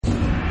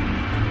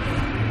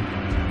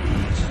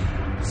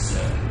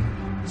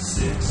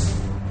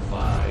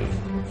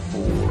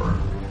4,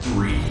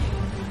 3,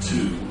 2,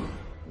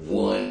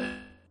 1.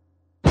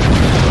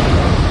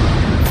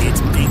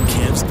 It's Big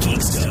Kev's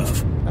Geek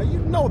Stuff. Now you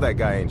know that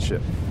guy ain't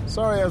shit.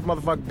 Sorry ass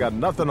motherfucker got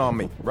nothing on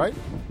me, right?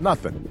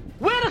 Nothing.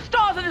 Where are the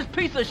stars of this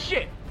piece of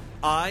shit?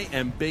 I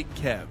am Big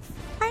Kev.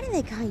 Why do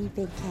they call you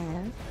Big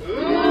Kev?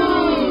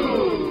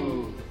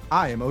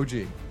 I am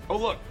OG. Oh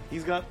look,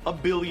 he's got a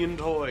billion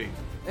toys.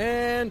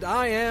 And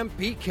I am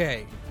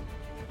PK.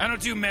 I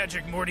don't do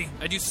magic, Morty.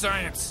 I do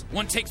science.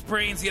 One takes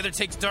brains, the other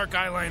takes dark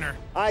eyeliner.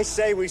 I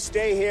say we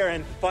stay here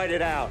and fight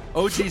it out.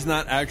 OG's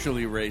not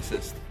actually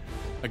racist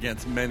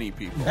against many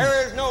people.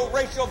 There is no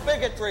racial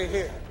bigotry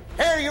here.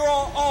 Here you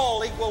are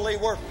all equally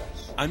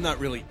worthless. I'm not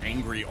really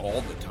angry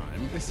all the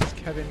time. This is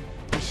Kevin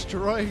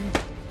destroying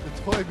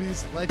the Toy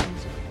Biz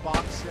Legends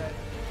box set.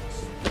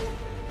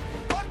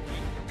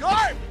 Fucking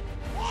garbage!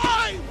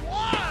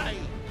 Why?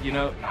 You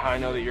know how I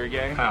know that you're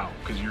gay? How?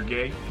 Because you're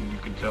gay and you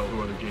can tell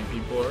who other gay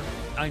people are?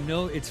 I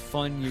know it's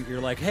fun. You're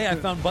like, hey, I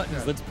found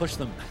buttons. Let's push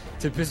them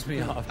to piss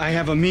me off. I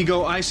have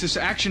Amigo Isis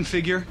action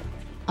figure.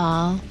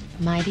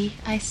 Almighty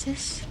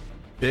Isis?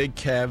 Big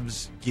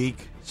Kev's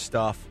Geek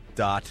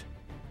Stuff.com.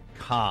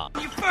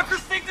 You fuckers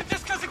think that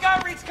just because a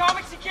guy reads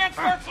comics he can't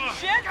start some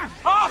shit?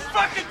 I'll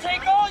fucking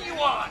take all you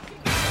want!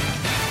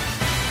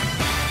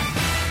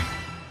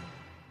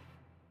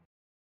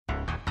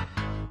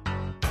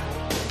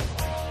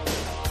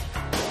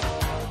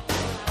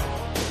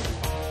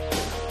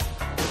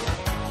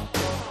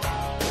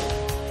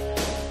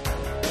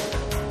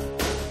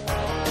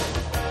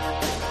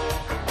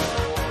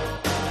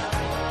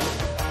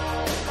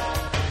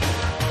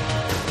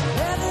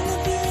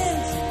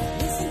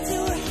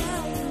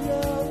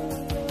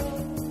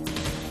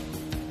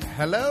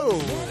 Hello.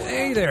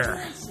 Hey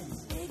there.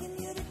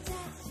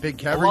 Big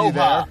Kev, are you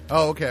there?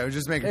 Oh, okay. I was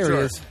just making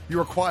sure. You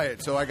were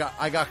quiet, so I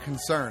got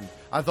concerned.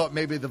 I thought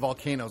maybe the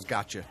volcanoes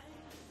got you.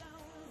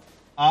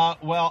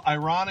 Well,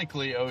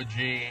 ironically, OG,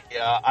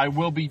 I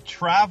will be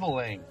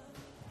traveling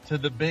to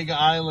the Big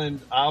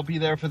Island. I'll be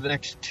there for the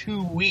next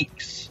 2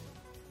 weeks.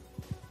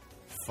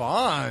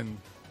 Fun.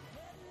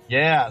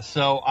 Yeah,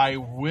 so I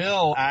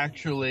will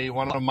actually,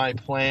 one of my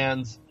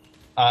plans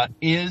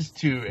is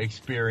to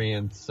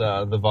experience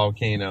the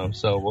volcano.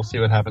 So we'll see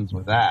what happens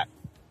with that.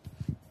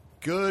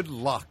 Good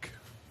luck.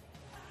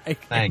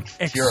 Thanks.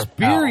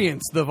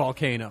 Experience the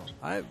volcano.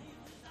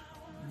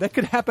 That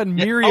could happen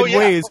myriad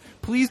ways.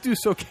 Please do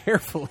so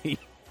carefully.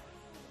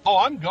 Oh,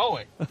 I'm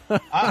going.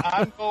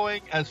 I'm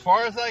going as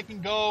far as I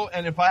can go,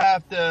 and if I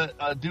have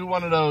to do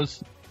one of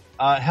those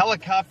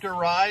helicopter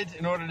rides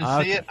in order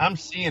to see it, I'm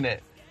seeing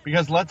it.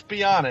 Because let's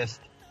be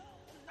honest,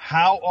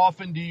 how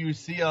often do you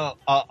see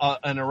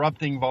an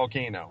erupting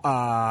volcano?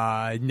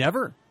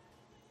 Never.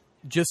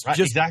 Just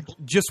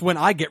when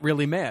I get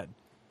really mad.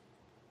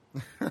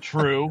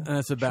 True.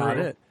 That's about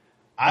it.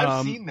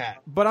 I've seen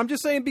that. But I'm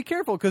just saying, be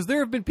careful, because there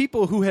have been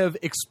people who have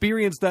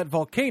experienced that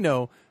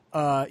volcano,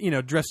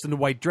 dressed in a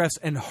white dress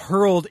and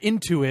hurled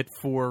into it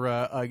for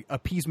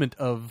appeasement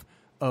of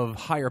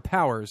higher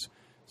powers.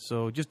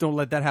 So just don't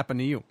let that happen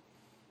to you.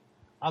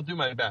 I'll do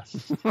my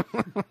best.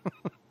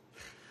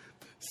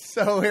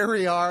 So here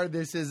we are.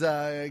 This is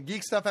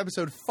Geek Stuff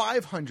episode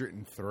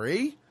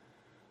 503.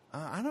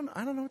 I don't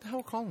know what the hell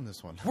we're calling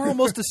this one. We're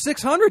almost to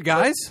 600,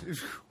 guys.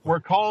 We're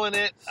calling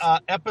it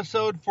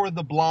episode for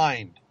the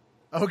blind.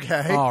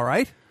 Okay. All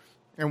right.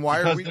 And why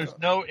because are we? There's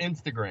no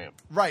Instagram.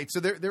 Right.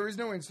 So there is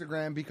no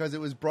Instagram because it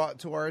was brought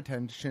to our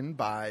attention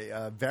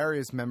by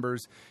various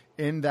members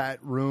in that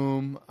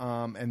room,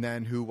 and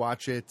then who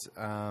watch it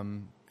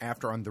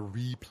after on the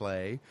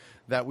replay,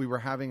 that we were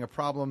having a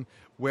problem,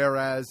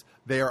 whereas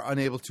they are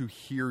unable to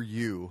hear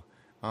you.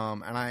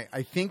 And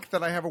I think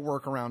that I have a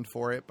workaround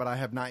for it, but I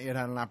have not yet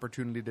had an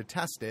opportunity to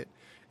test it.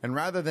 And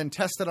rather than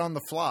test it on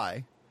the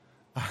fly,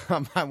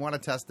 I want to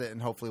test it,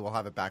 and hopefully we'll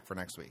have it back for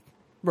next week.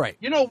 Right.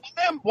 You know,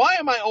 why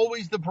am I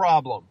always the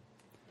problem?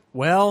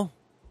 Well,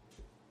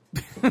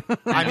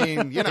 I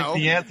mean, you know,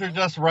 the answer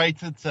just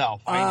writes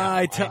itself.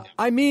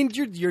 I mean,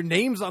 your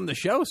name's on the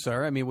show,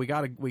 sir. I mean, we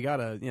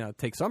gotta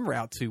take some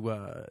route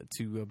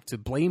to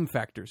blame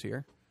factors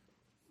here.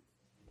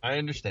 I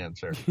understand,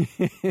 sir.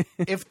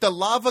 If the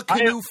lava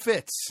canoe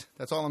fits,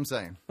 that's all I'm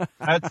saying.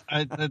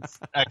 That's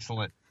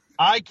excellent.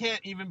 I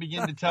can't even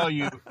begin to tell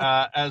you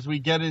as we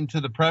get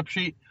into the prep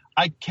sheet.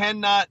 I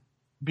cannot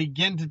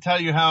begin to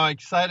tell you how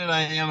excited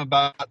I am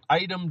about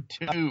item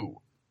 2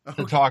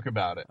 to talk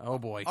about it. Oh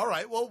boy! All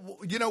right. Well,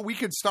 we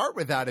could start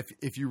with that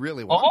if you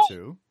really want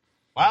to.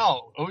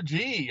 Wow, OG,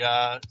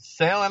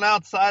 sailing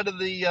outside of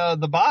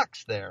the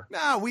box there.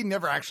 No, we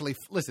never actually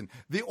listen.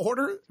 The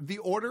order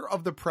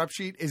of the prep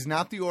sheet is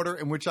not the order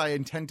in which I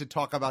intend to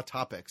talk about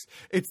topics.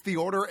 It's the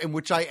order in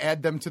which I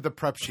add them to the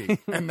prep sheet,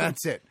 and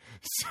that's it.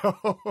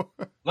 So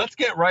let's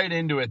get right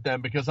into it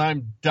then, because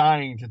I'm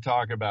dying to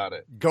talk about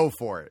it. Go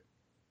for it.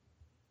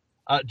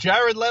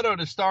 Jared Leto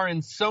to star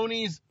in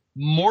Sony's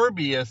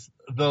Morbius,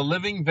 the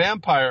living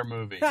vampire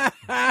movie.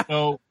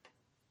 So.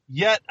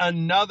 Yet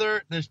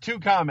another, there's 2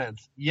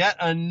 comments. Yet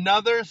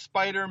another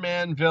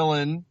Spider-Man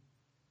villain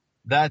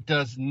that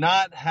does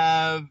not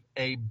have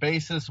a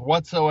basis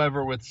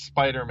whatsoever with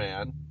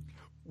Spider-Man.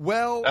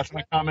 Well, that's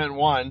my comment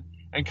 1.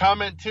 And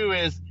comment 2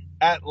 is,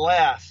 at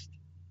last,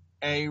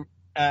 a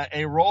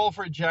role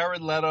for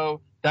Jared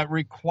Leto that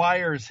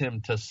requires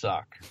him to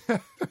suck.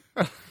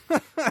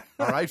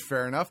 All right,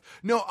 fair enough.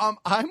 No,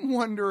 I'm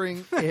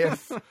wondering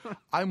if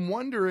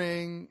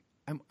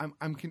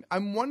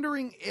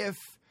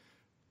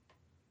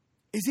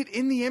is it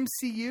in the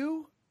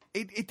MCU?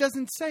 It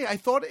doesn't say. I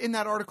thought in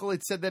that article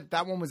it said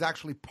that one was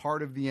actually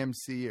part of the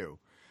MCU.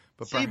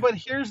 But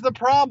here's the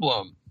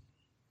problem.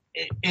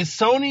 Is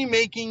Sony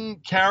making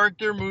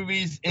character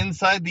movies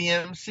inside the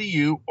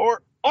MCU,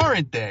 or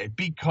aren't they?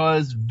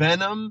 Because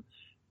Venom,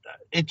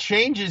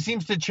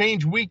 seems to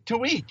change week to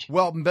week.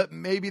 Well, but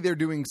maybe they're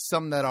doing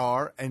some that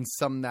are and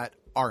some that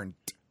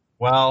aren't.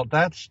 Well,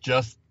 that's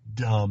just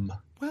dumb.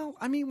 Well,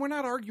 I mean, we're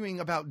not arguing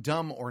about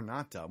dumb or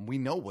not dumb. We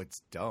know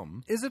what's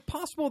dumb. Is it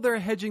possible they're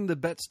hedging the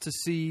bets to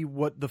see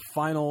what the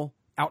final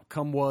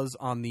outcome was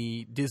on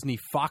the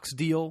Disney-Fox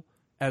deal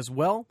as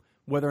well?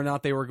 Whether or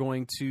not they were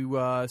going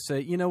to say,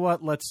 you know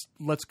what,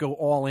 let's go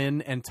all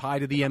in and tie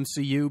to the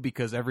MCU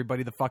because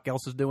everybody the fuck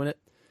else is doing it?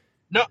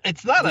 No,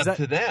 it's not up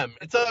to them.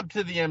 It's up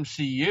to the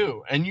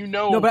MCU. And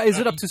No, but is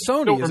it up to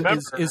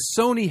Sony? Is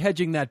Sony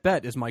hedging that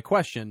bet is my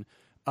question,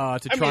 to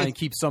try and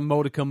keep some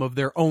modicum of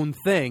their own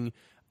thing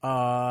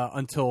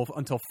until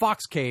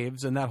Fox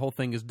caves and that whole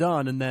thing is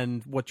done, and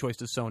then what choice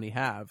does Sony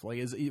have?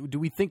 Like, do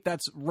we think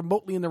that's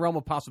remotely in the realm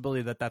of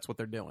possibility that that's what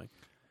they're doing?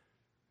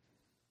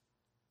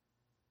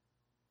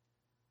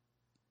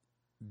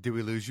 Did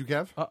we lose you,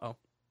 Kev? Uh-oh.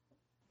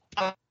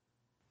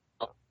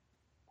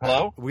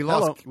 Hello? We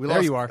lost.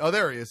 There you are. Oh,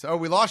 there he is. Oh,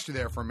 we lost you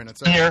there for a minute.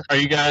 So. Here, are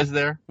you guys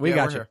there? We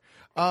got you.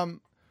 Here.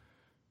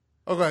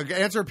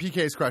 Okay, answer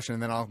PK's question,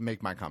 and then I'll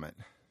make my comment.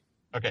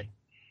 Okay.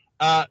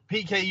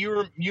 PK,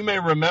 you may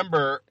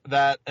remember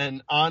that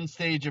an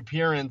onstage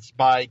appearance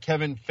by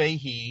Kevin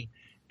Feige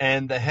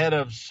and the head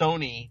of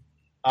Sony,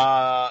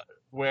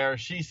 where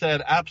she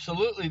said,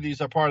 absolutely, these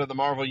are part of the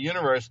Marvel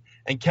Universe,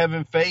 and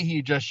Kevin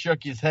Feige just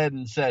shook his head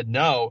and said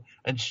no,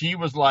 and she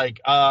was like,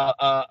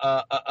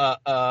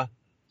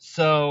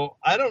 So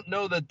I don't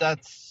know that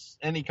that's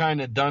any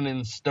kind of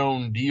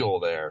done-in-stone deal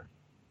there.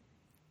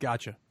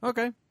 Gotcha.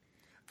 Okay.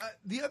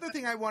 The other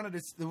thing I wanted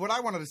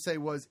to say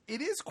was,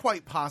 it is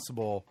quite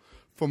possible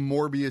for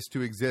Morbius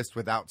to exist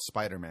without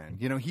Spider-Man.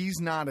 You know, he's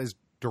not as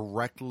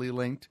directly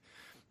linked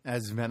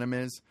as Venom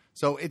is.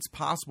 So it's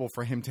possible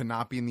for him to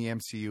not be in the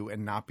MCU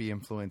and not be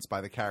influenced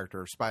by the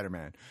character of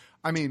Spider-Man.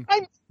 I mean,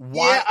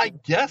 yeah, I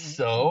guess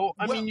so.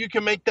 I mean, you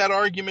can make that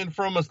argument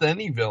for almost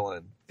any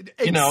villain.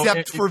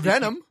 Except for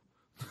Venom.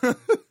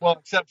 Well,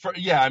 except for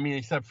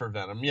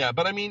Venom. Yeah,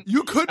 but I mean,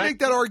 you could make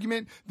that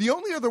argument. The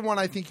only other one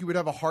I think you would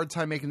have a hard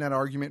time making that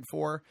argument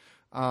for,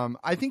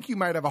 I think you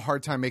might have a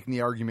hard time making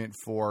the argument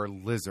for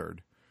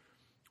Lizard,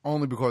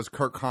 only because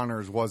Kirk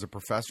Connors was a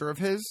professor of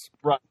his.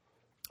 Right.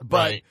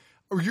 But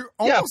you're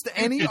almost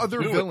any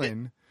other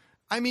villain.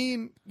 I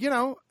mean, you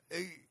know,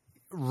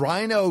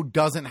 Rhino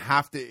doesn't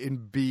have to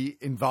be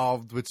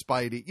involved with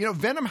Spidey. You know,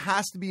 Venom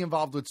has to be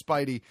involved with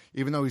Spidey,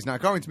 even though he's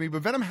not going to be.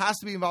 But Venom has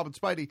to be involved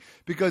with Spidey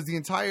because the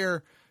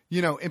entire,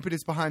 you know,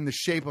 impetus behind the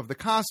shape of the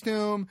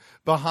costume,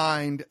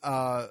 behind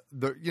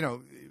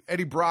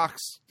Eddie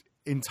Brock's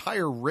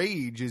entire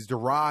rage is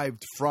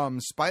derived from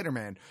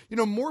Spider-Man. You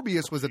know,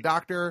 Morbius was a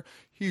doctor.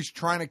 He's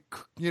trying to,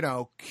 you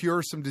know,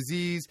 cure some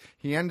disease.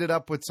 He ended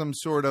up with some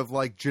sort of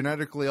like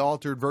genetically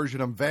altered version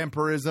of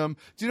vampirism.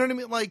 Do you know what I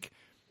mean? Like,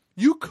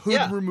 you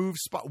could remove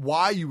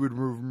why you would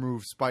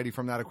remove Spidey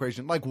from that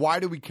equation. Like, why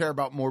do we care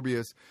about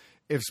Morbius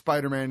if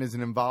Spider-Man isn't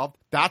involved?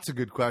 That's a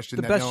good question.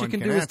 The best you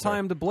can do is tie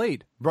him to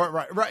Blade.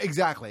 Right,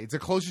 exactly. It's the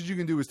closest you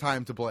can do is tie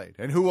him to Blade.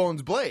 And who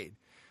owns Blade?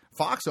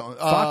 Fox owns.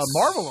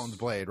 Marvel owns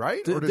Blade, right?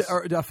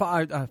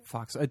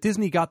 Fox.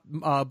 Disney got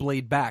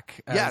Blade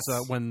back. Yes.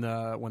 When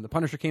the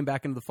Punisher came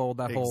back into the fold.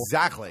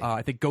 Exactly.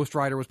 I think Ghost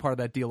Rider was part of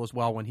that deal as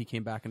well when he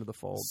came back into the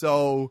fold.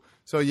 So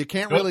you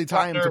can't really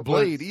tie him to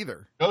Blade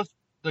either.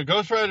 The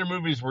Ghost Rider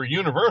movies were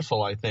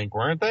Universal, I think,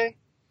 weren't they?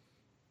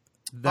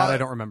 That I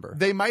don't remember.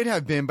 They might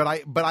have been, but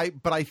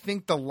I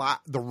think the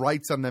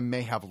rights on them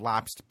may have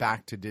lapsed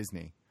back to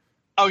Disney.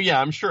 Oh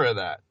yeah, I'm sure of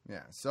that.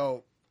 Yeah.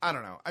 So I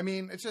don't know. I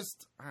mean, it's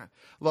just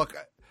look.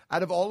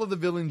 Out of all of the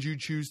villains you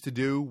choose to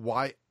do,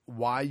 why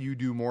you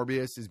do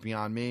Morbius is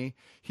beyond me.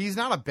 He's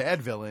not a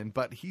bad villain,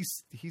 but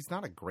he's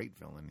not a great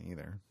villain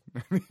either.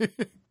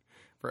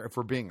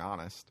 for being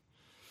honest.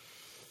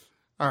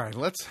 All right,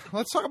 let's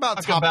talk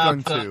about Top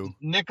Gun 2.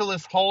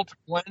 Nicholas Hoult,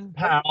 Glenn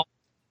Powell,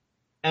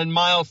 and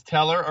Miles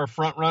Teller are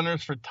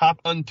frontrunners for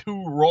Top Gun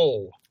 2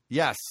 role.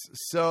 Yes.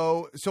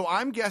 So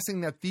I'm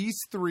guessing that these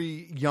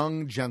three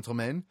young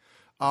gentlemen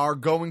are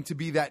going to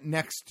be that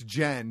next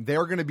gen.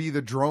 They're going to be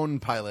the drone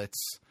pilots.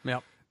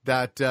 Yep.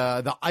 That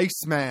the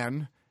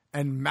Iceman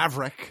and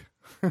Maverick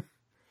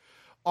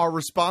are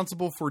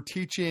responsible for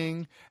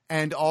teaching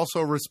and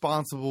also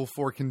responsible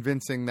for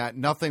convincing that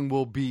nothing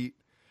will beat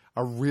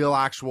a real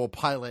actual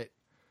pilot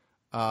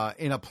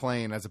in a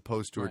plane as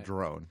opposed to a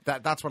drone.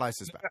 That's what I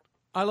suspect.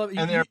 I love it.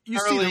 And they're you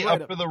see apparently the up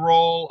write-up. for the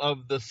role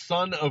of the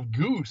son of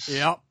Goose.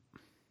 Yep.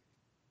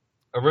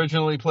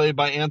 Originally played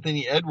by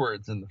Anthony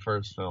Edwards in the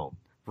first film.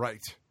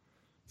 Right.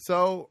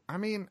 So, I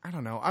mean, I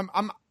don't know.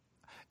 I'm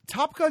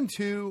Top Gun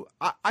 2,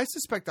 I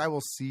suspect I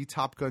will see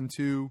Top Gun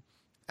 2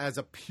 as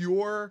a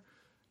pure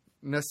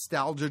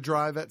nostalgia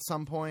drive at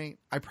some point.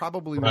 I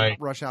probably won't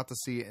rush out to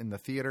see it in the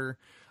theater.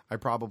 I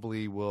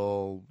probably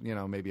will,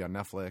 maybe on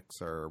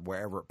Netflix or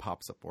wherever it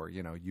pops up, or,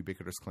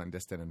 Ubiquitous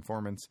Clandestine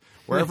Informants,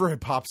 wherever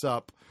it pops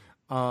up.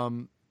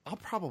 I'll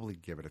probably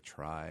give it a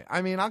try.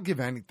 I mean, I'll give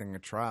anything a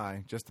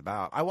try, just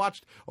about.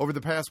 Over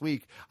the past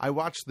week, I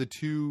watched the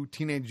 2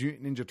 Teenage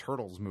Mutant Ninja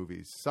Turtles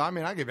movies. So, I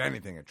mean, I'll give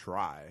anything a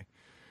try.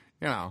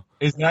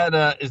 Is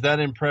that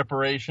in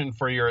preparation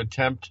for your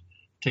attempt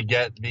to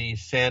get the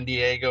San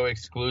Diego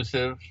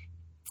exclusive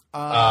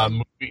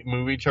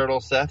movie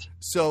turtle set?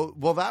 So,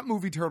 that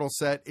movie turtle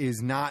set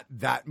is not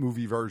that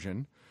movie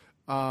version.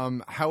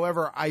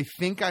 However, I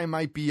think I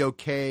might be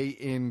okay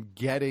in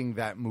getting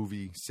that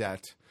movie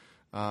set.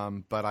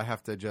 But I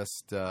have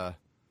to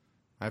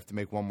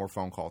make one more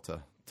phone call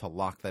to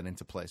lock that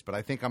into place. But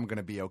I think I'm going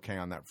to be okay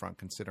on that front,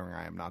 considering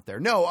I am not there.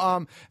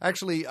 No,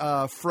 actually,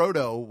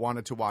 Frodo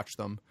wanted to watch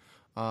them.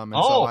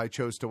 So I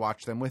chose to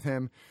watch them with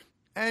him.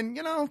 And,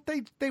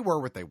 they were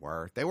what they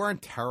were. They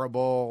weren't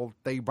terrible.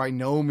 They by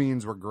no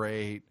means were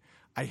great.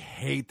 I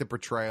hate the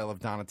portrayal of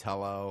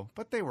Donatello,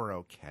 but they were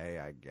okay,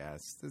 I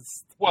guess.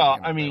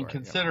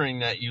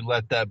 Considering that you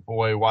let that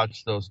boy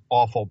watch those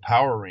awful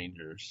Power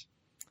Rangers.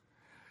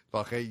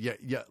 Look,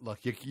 look,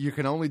 you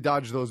can only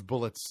dodge those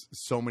bullets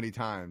so many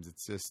times.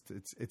 It's just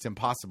it's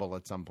impossible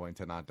at some point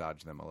to not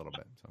dodge them a little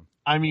bit. So,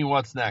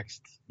 what's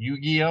next?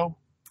 Yu-Gi-Oh?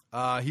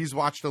 He's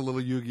watched a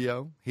little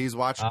Yu-Gi-Oh. He's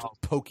watched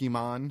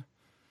Pokemon.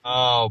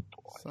 Oh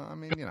boy! So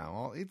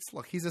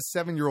he's a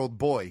 7-year-old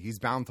boy. He's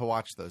bound to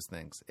watch those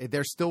things.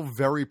 They're still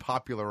very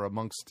popular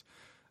amongst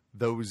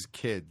those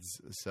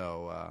kids.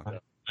 So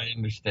I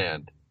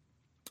understand.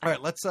 All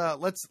right, let's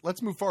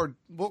move forward.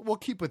 We'll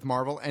keep with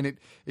Marvel, and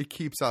it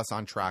keeps us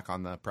on track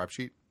on the prep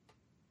sheet.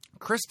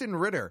 Kristen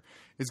Ritter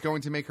is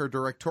going to make her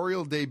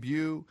directorial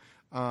debut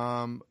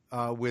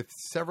with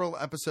several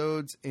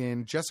episodes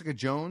in Jessica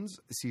Jones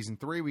season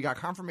 3. We got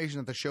confirmation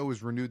that the show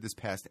was renewed this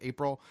past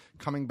April,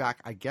 coming back,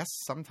 I guess,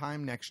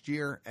 sometime next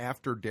year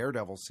after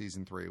Daredevil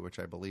season 3, which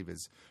I believe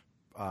is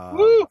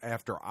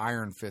after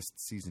Iron Fist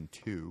season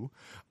 2.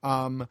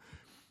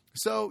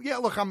 So yeah,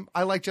 look,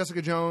 I like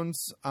Jessica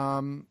Jones.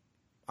 I'm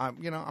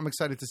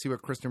excited to see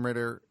what Kristen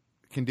Ritter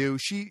can do.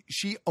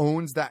 She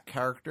owns that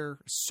character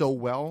so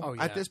well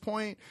at this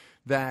point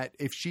that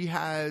if she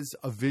has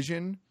a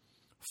vision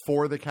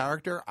for the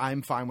character,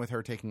 I'm fine with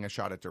her taking a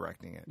shot at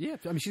directing it. Yeah,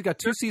 I mean, she's got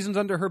 2 seasons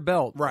under her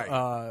belt, right?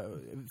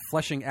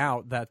 Fleshing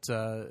out that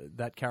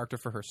character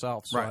for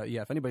herself. So, right.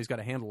 If anybody's got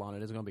a handle on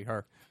it, it's going to be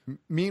her.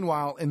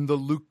 Meanwhile, in the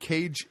Luke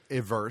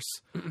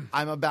Cage-verse,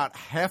 I'm about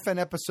half an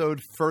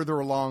episode further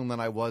along than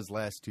I was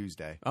last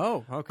Tuesday.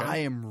 Oh, okay. I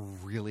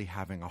am really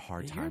having a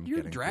hard time.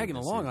 You're dragging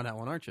along on that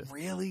one, aren't you?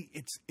 Really,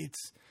 it's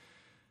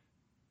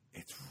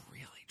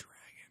really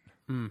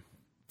dragging.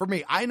 For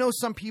me, I know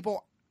some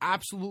people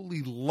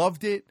absolutely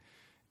loved it,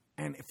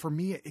 and for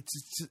me,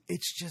 it's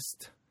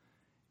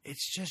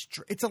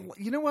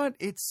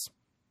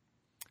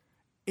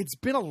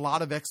been a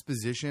lot of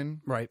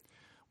exposition, right?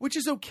 Which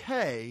is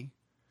okay.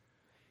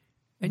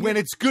 And when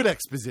it's good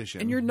exposition,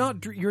 and you're not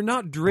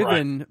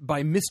driven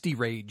by Misty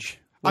rage.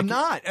 I'm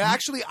not.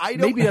 Actually, I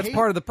don't. Maybe that's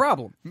part of the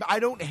problem. I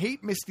don't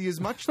hate Misty as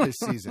much this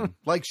season.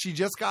 Like, she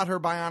just got her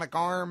bionic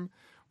arm.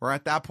 We're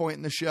at that point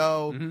in the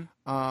show.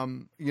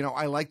 Mm-hmm.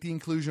 I like the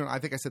inclusion. I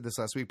think I said this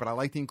last week, but I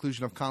like the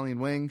inclusion of Colleen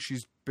Wing.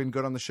 She's been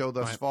good on the show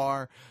thus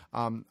far.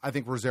 I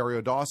think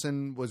Rosario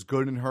Dawson was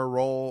good in her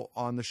role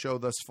on the show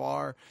thus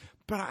far.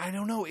 But I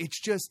don't know. It's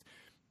just,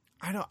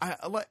 I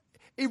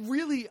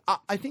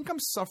think I'm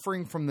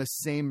suffering from the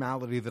same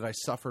malady that I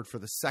suffered for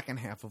the second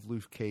half of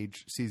Luke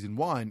Cage season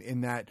 1,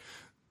 in that,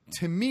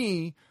 to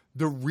me,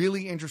 the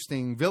really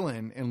interesting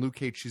villain in Luke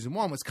Cage season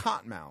 1 was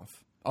Cottonmouth.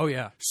 Oh,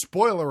 yeah.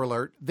 Spoiler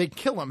alert, they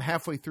kill him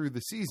halfway through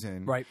the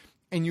season. Right.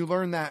 And you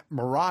learn that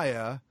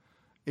Mariah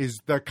is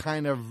the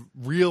kind of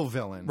real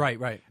villain.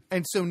 Right.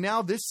 And so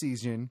now this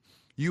season,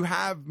 you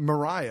have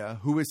Mariah,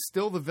 who is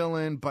still the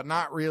villain, but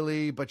not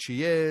really, but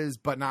she is,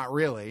 but not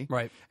really.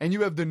 Right. And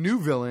you have the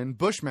new villain,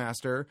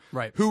 Bushmaster,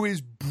 right, who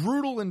is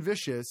brutal and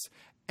vicious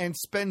and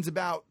spends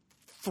about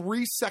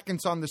 3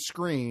 seconds on the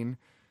screen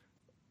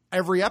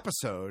every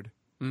episode.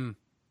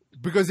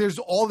 Because there's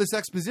all this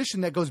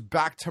exposition that goes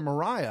back to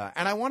Mariah.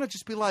 And I want to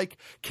just be like,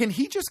 can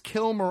he just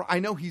kill Mariah? I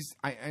know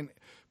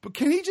but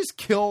can he just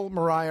kill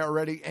Mariah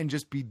already and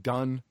just be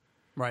done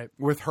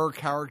with her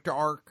character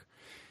arc?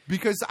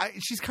 Because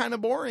she's kind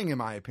of boring, in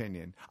my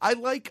opinion. I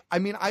like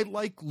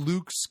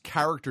Luke's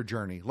character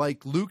journey.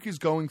 Like, Luke is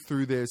going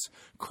through this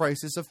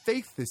crisis of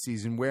faith this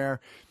season where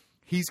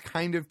he's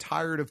kind of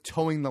tired of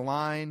towing the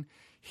line.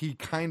 He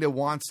kind of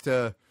wants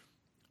to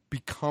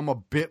become a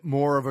bit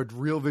more of a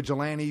real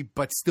vigilante,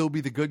 but still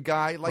be the good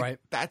guy. Like,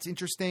 that's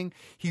interesting.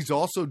 He's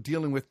also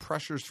dealing with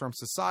pressures from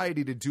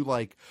society to do,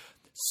 like,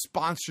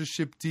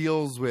 sponsorship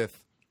deals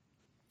with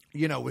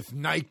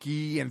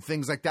Nike and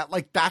things like that.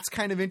 Like, that's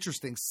kind of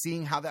interesting,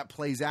 seeing how that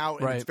plays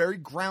out. And it's very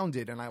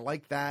grounded, and I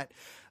like that.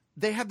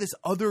 They have this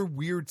other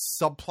weird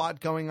subplot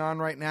going on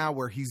right now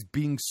where he's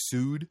being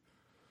sued.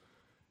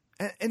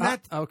 And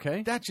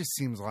that just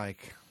seems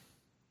like...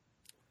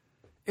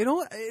 It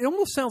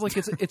almost sounds like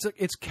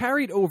it's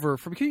carried over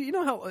from, you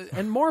know how,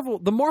 and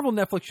the Marvel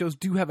Netflix shows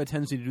do have a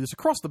tendency to do this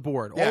across the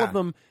board. Yeah. All of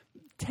them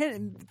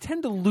tend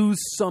to lose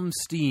some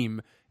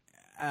steam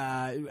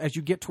as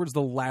you get towards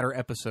the latter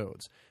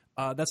episodes.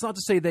 That's not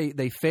to say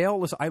they fail.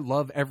 Listen, I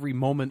love every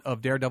moment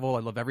of Daredevil. I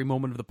love every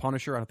moment of The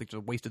Punisher. I don't think there's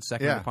a wasted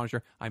second of The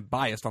Punisher. I'm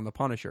biased on The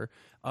Punisher.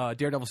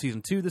 Daredevil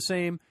Season 2 the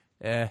same.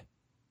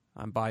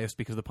 I'm biased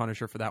because of The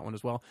Punisher for that one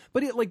as well.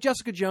 But like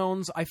Jessica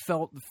Jones, I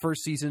felt the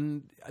first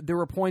season, there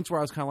were points where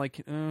I was kind of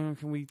like, can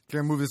we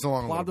move this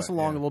along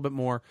a little bit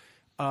more?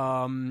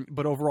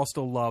 But overall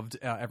still loved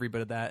every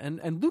bit of that.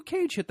 And Luke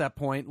Cage hit that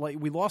point. Like,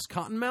 we lost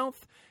Cottonmouth,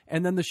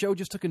 and then the show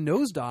just took a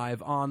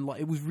nosedive on,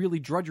 like, it was really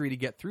drudgery to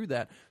get through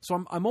that. So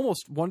I'm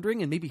almost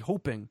wondering and maybe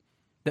hoping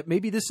that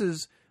maybe this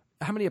is,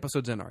 how many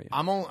episodes in are you?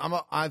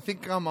 I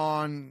think I'm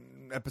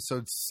on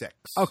episode 6.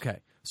 Okay.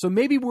 So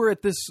maybe we're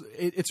at this,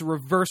 it's a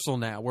reversal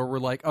now, where we're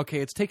like, okay,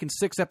 it's taken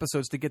 6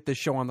 episodes to get this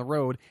show on the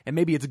road, and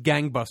maybe it's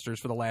gangbusters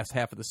for the last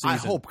half of the season. I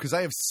hope, because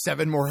I have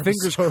 7 more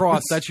episodes. Fingers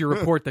crossed that's your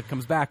report that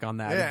comes back on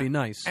that. Yeah. It'd be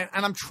nice. And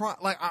I'm trying,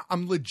 like,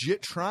 I'm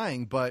legit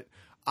trying, but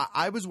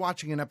I was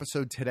watching an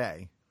episode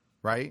today,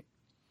 right?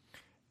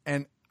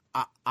 And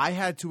I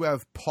had to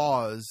have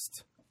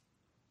paused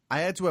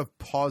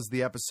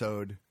the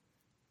episode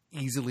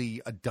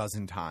easily a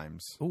dozen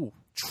times. Ooh.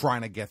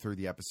 Trying to get through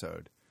the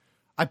episode.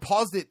 I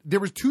paused it. There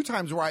was 2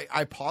 times where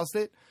I paused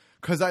it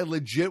because I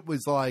legit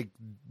was like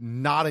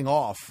nodding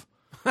off.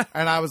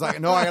 And I was like,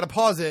 no, I got to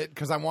pause it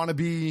because I want to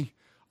be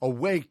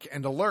awake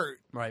and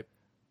alert. Right.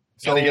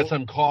 So gotta get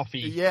some coffee.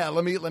 Yeah,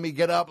 let me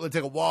get up, let's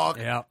take a walk,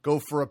 yeah.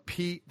 Go for a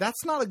pee.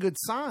 That's not a good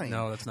sign.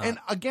 No, that's not. And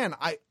again,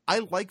 I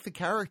like the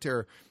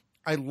character.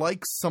 I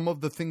like some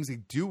of the things they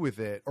do with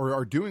it or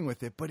are doing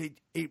with it, but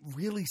it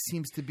really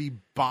seems to be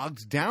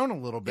bogged down a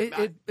little bit.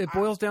 It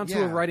boils down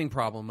to a writing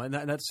problem, and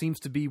that seems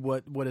to be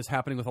what is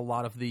happening with a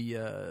lot of the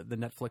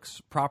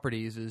Netflix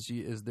properties.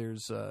 Is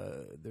there's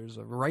a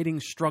writing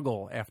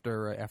struggle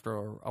after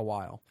a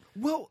while.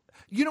 Well,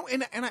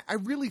 and I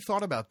really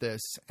thought about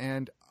this,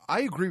 and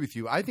I agree with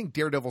you. I think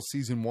Daredevil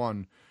season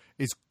 1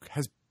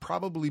 has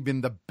probably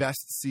been the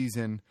best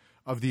season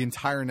of the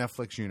entire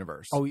Netflix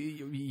universe. Oh,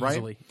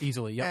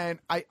 easily, yeah. And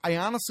I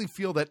honestly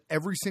feel that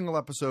every single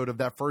episode of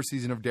that first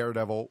season of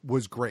Daredevil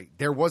was great.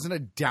 There wasn't a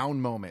down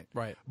moment.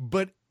 Right.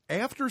 But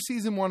after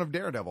season 1 of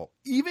Daredevil,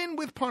 even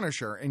with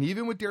Punisher and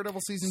even with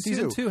Daredevil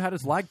season 2 had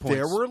its lag points.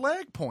 There were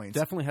lag points.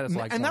 Definitely had its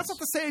lag points. And that's not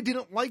to say I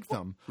didn't like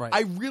them. Right.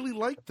 I really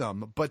liked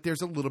them, but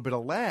there's a little bit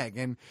of lag.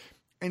 And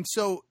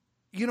so...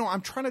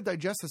 I'm trying to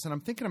digest this, and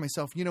I'm thinking to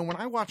myself, when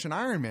I watch an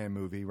Iron Man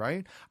movie,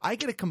 right, I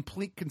get a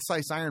complete,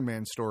 concise Iron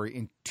Man story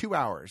in 2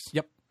 hours.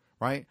 Yep.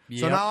 Right? Yep,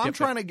 so now I'm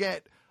trying to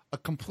get a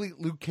complete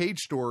Luke Cage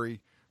story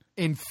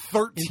in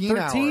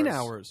 13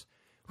 hours.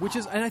 Which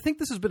is, and I think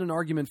this has been an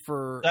argument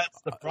for...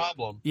 That's the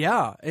problem.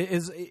 Yeah.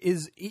 Is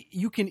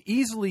you can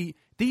easily...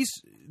 These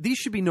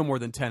should be no more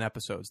than 10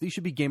 episodes. These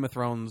should be Game of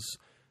Thrones,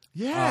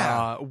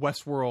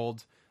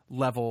 Westworld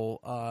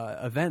level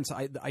events.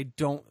 I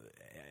don't...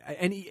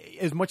 And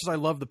as much as I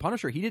love The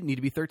Punisher, he didn't need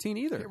to be 13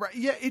 either. Right?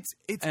 Yeah, it's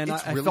and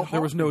it's I really felt hard.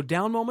 there was no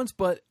down moments,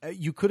 but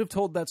you could have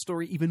told that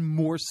story even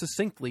more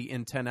succinctly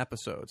in 10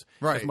 episodes.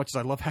 Right. As much as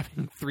I love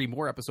having 3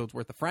 more episodes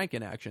worth of Frank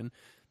in action,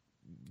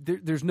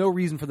 there's no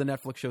reason for the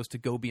Netflix shows to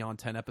go beyond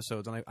 10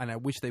 episodes, and I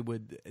wish they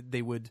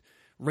would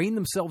rein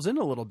themselves in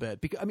a little bit.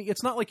 Because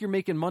it's not like you're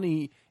making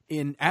money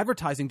in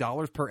advertising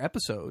dollars per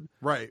episode.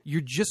 Right.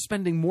 You're just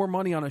spending more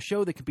money on a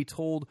show that can be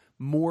told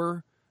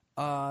more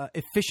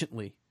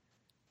efficiently.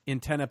 In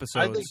 10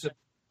 episodes.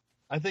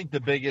 I think the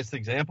biggest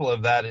example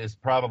of that is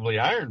probably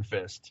Iron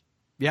Fist.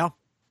 Yeah.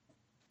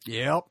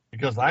 Yep.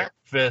 Because Iron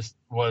Fist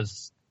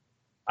was,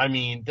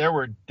 there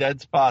were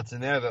dead spots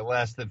in there that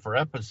lasted for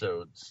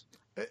episodes.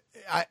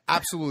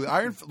 Absolutely.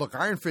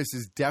 Iron Fist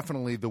is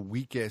definitely the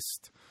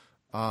weakest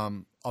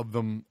of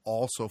them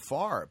all so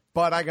far.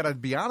 But I got to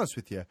be honest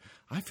with you.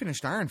 I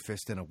finished Iron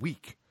Fist in a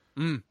week.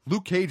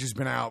 Luke Cage has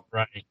been out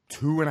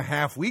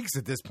 2.5 weeks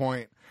at this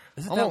point.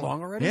 Is it that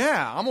long already?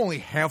 Yeah, I'm only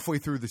halfway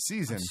through the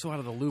season. I'm so out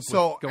of the loop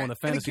with going to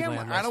Fantasyland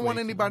land. last I don't want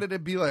week. anybody to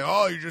be like,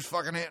 oh, you just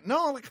fucking...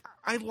 No,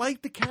 I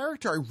like the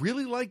character. I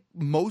really like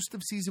most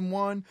of season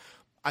 1.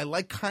 I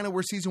like kind of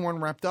where season 1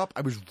 wrapped up.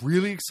 I was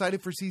really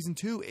excited for season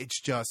 2. It's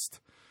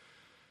just...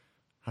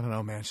 I don't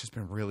know, man. It's just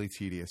been really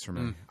tedious for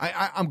me.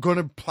 I'm going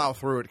to plow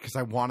through it because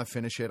I want to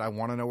finish it. I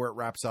want to know where it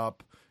wraps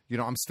up.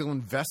 I'm still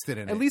invested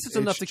in it. At least it's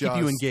enough to keep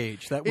you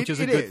engaged, which is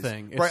a good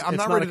thing. It's, right, I'm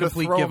not ready a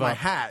complete to throw give my up.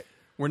 hat.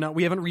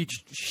 We haven't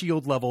reached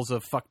S.H.I.E.L.D. levels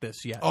of fuck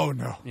this yet. Oh,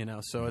 no.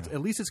 So it's,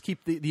 at least it's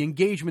keep the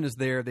engagement is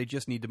there. They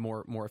just need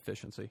more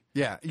efficiency.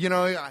 Yeah.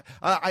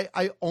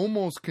 I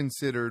almost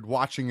considered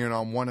watching it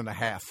on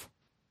 1.5.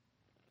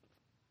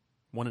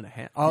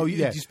 1.5. Oh,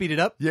 did you speed it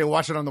up? Yeah,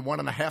 watch it on the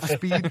 1.5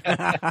 speed. You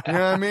know what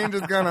I mean?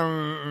 Just kind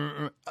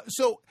of.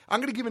 So I'm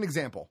going to give an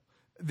example.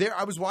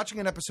 I was watching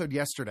an episode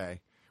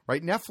yesterday.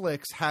 Right,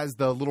 Netflix has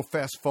the little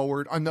fast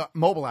forward on the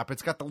mobile app.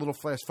 It's got the little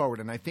fast forward,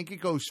 and I think it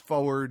goes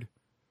forward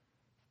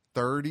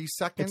 30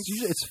 seconds.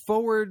 It's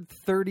forward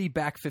 30,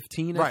 back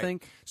 15. I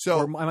think. So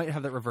or I might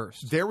have that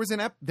reversed. There was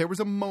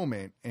a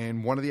moment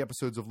in one of the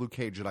episodes of Luke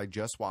Cage that I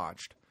just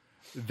watched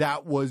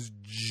that was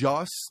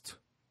just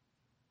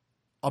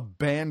a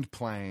band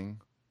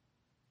playing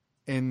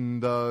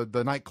in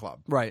the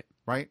nightclub. Right.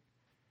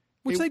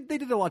 Which It- they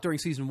did a lot during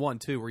season 1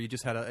 too, where you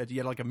just had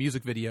like a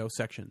music video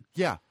section.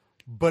 Yeah,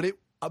 but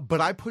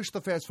I pushed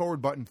the fast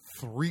forward button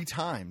 3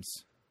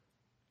 times,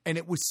 and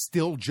it was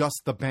still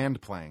just the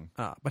band playing.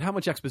 But how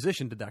much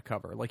exposition did that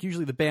cover? Like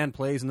usually the band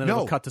plays and then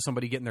it'll cut to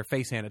somebody getting their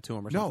face handed to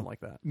them or something like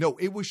that. No,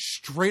 it was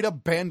straight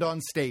up band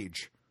on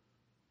stage.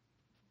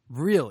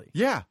 Really?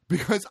 Yeah,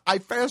 because I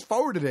fast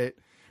forwarded it,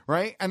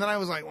 right? And then I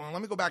was like, well,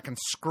 let me go back and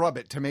scrub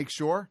it to make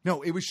sure.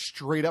 No, it was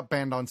straight up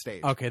band on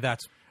stage. Okay,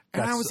 that's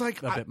and I was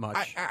like, a bit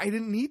much. I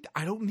don't need.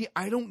 I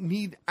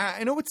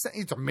know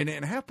it's a minute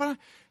and a half, but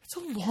it's a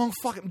long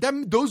fucking.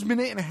 Those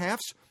minute and a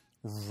halves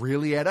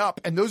really add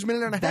up, and those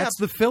minute and a half. That's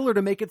the filler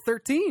to make it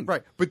 13,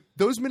 right? But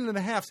those minute and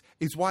a halves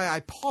is why I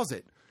pause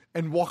it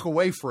and walk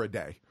away for a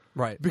day,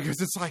 right? Because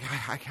it's like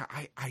I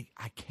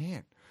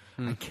can't.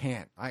 I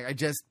can't. I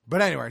just.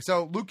 But anyway,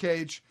 so Luke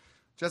Cage,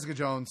 Jessica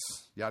Jones,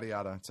 yada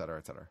yada, et cetera,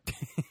 et cetera.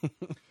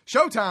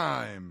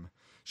 Showtime.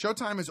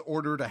 Showtime has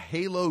ordered a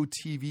Halo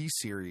TV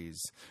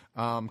series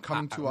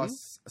coming to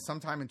us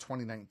sometime in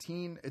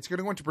 2019. It's going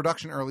to go into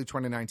production early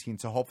 2019,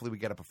 so hopefully we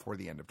get it before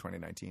the end of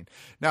 2019.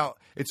 Now,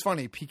 it's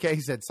funny. PK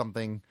said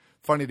something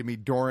funny to me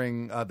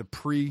during the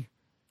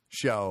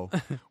pre-show,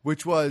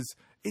 which was,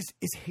 is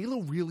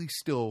Halo really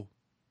still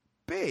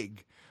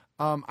big?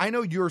 I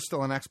know you're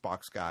still an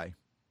Xbox guy,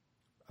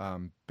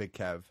 Big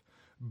Kev.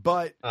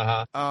 But,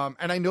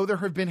 and I know there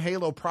have been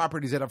Halo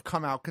properties that have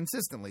come out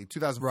consistently,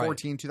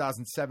 2014,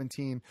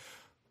 2017.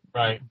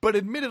 Right. But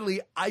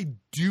admittedly, I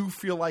do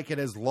feel like it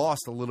has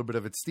lost a little bit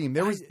of its steam.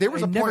 There was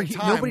a point in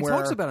time nobody where,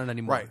 talks about it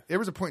anymore. Right. There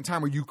was a point in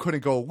time where you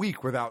couldn't go a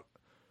week without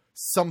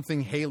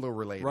something Halo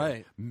related.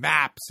 Right.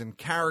 Maps and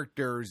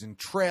characters and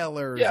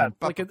trailers. Yeah. And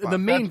like the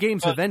main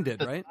games have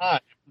ended, right?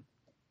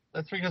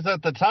 That's because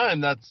at the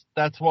time,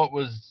 that's what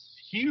was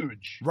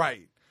huge.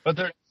 Right. But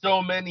there's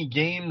so many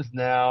games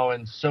now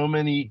and so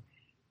many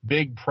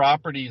big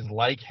properties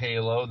like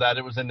Halo that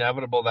it was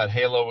inevitable that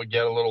Halo would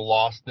get a little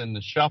lost in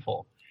the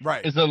shuffle.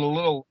 Right. Is it a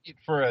little late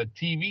for a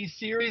TV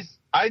series?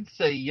 I'd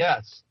say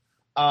yes.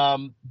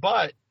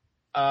 But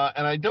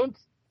and I don't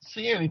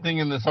see anything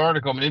in this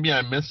article, maybe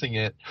I'm missing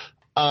it,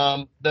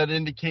 that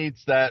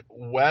indicates that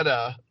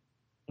Weta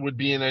would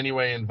be in any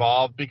way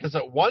involved, because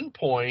at one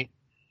point,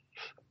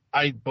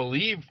 I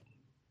believe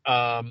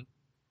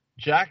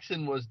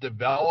Jackson was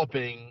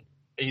developing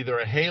either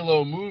a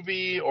Halo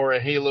movie or a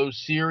Halo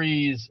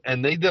series,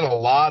 and they did a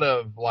lot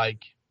of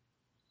like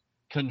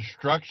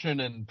construction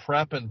and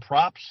prep and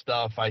prop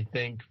stuff, I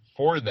think,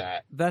 for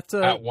that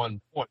at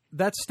one point.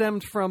 That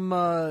stemmed from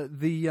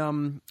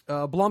the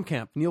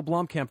Blomkamp. Neil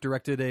Blomkamp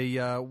directed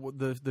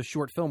the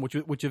short film,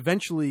 which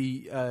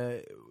eventually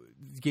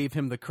gave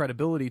him the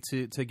credibility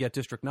to get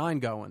District 9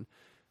 going.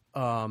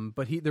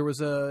 But it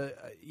was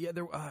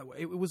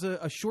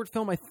a short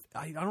film. I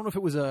don't know if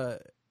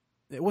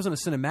it wasn't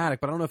a cinematic,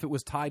 but I don't know if it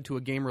was tied to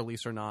a game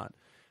release or not.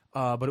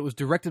 But it was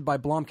directed by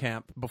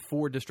Blomkamp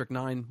before District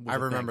 9 was I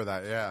remember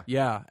that, yeah.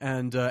 Yeah,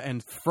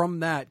 and from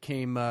that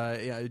came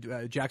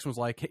Jackson was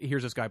like, hey,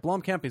 here's this guy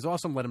Blomkamp, he's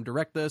awesome, let him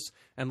direct this,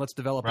 and let's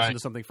develop this into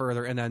something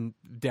further, and then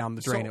down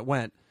the drain it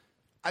went.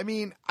 I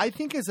mean, I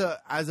think as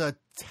a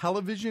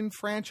television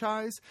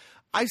franchise,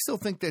 I still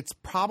think that's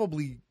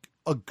probably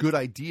a good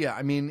idea.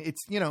 I mean,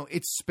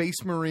 it's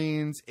Space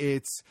Marines,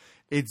 it's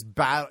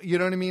battle, you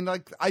know what I mean?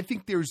 Like, I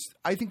think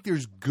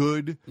there's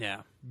good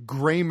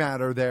gray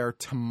matter there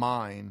to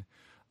mine.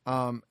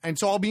 And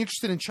so I'll be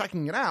interested in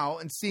checking it out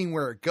and seeing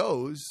where it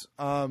goes.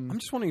 I'm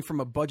just wondering from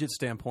a budget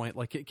standpoint,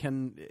 like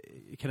can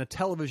a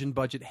television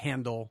budget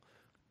handle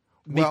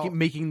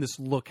making this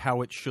look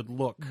how it should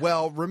look?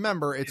 Well,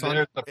 remember it's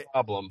There's the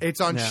problem.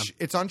 It's on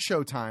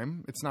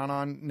Showtime. It's not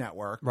on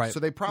network, right? So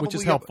they probably which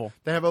is helpful.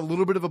 They have a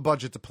little bit of a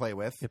budget to play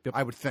with, yep.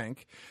 I would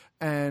think.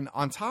 And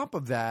on top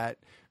of that,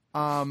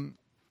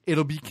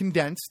 it'll be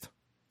condensed.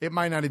 It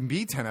might not even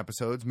be 10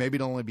 episodes. Maybe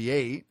it'll only be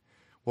 8.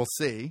 We'll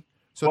see.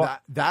 So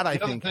that I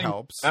think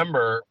helps.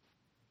 Remember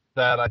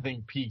that I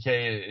think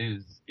PK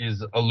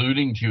is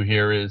alluding to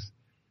here is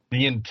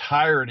the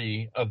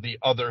entirety of the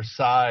other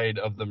side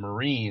of the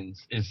Marines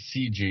is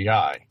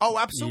CGI. Oh,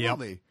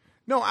 absolutely. Yep.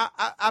 No,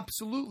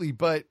 absolutely.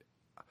 But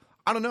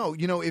I don't know.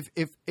 You know,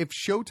 if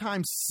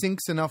Showtime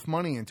sinks enough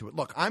money into it,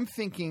 look, I'm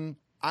thinking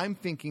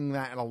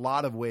that in a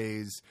lot of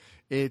ways,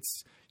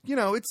 it's.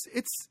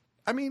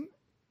 I mean,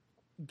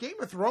 Game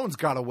of Thrones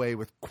got away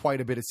with quite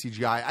a bit of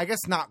CGI. I guess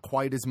not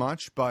quite as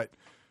much, but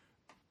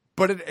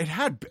it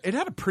had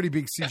a pretty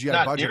big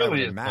CGI budget.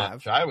 Nearly as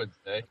much, I would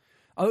say.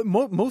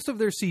 Most of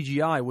their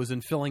CGI was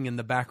in filling in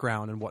the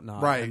background and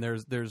whatnot. Right. And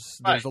there's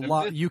Right. a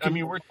lot you can. I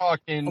mean, we're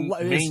talking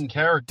lot- main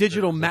characters.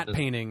 Digital matte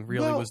painting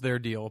really Well- was their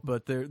deal,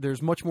 but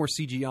there's much more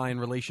CGI in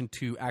relation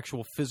to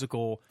actual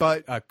physical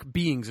But-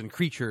 beings and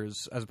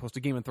creatures as opposed to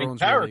Game of And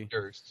Thrones. Really.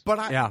 characters.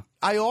 But Yeah.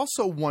 I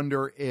also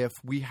wonder if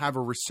we have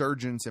a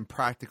resurgence in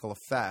practical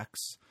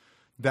effects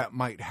that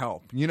might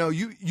help. You know,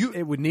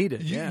 It would need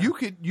it. Yeah. you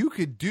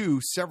could do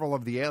several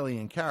of the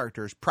alien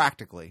characters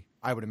practically,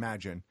 I would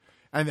imagine,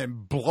 and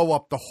then blow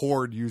up the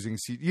horde using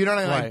you know what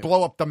I mean? Like Right.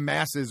 blow up the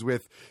masses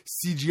with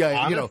CGI,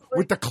 Honestly,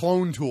 with the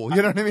clone tool.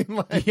 You know what I mean?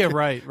 Like, Yeah,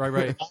 right.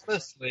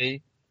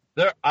 Honestly,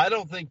 I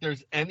don't think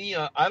there's any.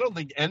 I don't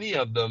think any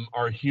of them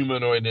are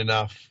humanoid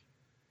enough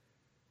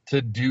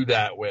to do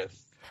that with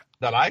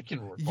that I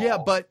can recall. Yeah,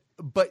 but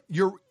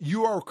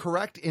you are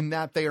correct in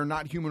that they are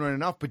not humanoid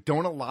enough. But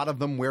don't a lot of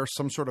them wear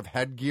some sort of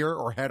headgear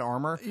or head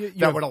armor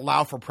that would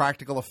allow for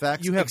practical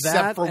effects? You have except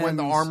that for when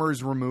the and- armor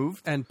is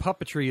removed. And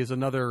puppetry is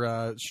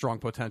another strong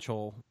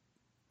potential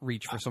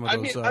reach for some of I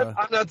those. mean,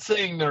 I'm not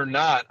saying they're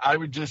not. I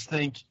would just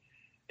think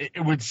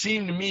it would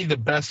seem to me the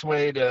best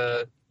way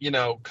to,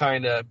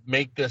 kind of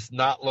make this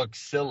not look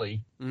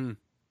silly would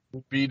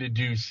be to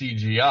do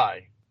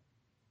CGI.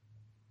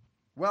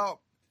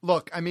 Well,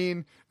 look, I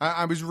mean,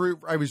 I was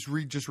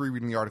just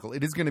rereading the article.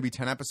 It is going to be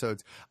 10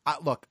 episodes.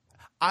 Look,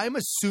 I'm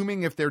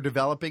assuming if they're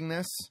developing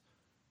this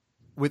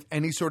with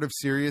any sort of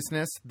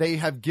seriousness, they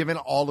have given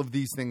all of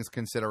these things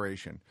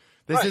consideration.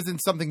 This isn't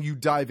something you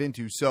dive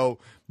into. So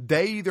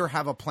they either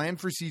have a plan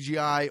for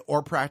CGI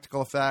or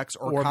practical effects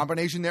or a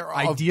combination thereof.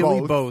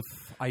 Ideally both.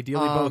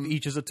 Ideally both.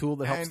 Each is a tool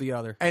that helps the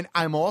other. And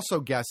I'm also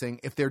guessing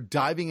if they're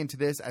diving into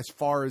this as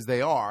far as they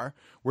are,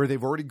 where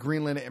they've already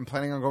greenlit it and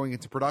planning on going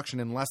into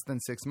production in less than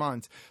 6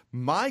 months,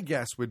 my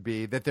guess would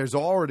be that there's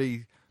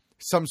already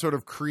some sort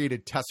of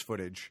created test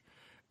footage.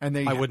 And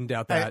I wouldn't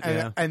doubt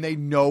that. And they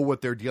know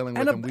what they're dealing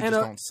with, and we just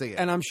don't see it.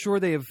 And I'm sure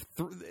they have.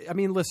 I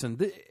mean, listen,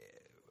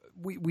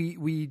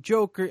 we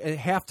joke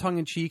half tongue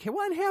in cheek,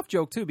 well, and half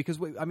joke too, because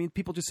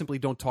people just simply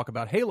don't talk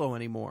about Halo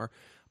anymore.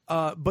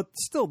 But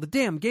still, the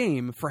damn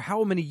game for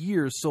how many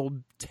years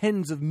sold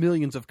tens of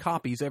millions of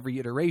copies every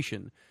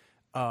iteration.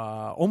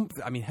 Hell,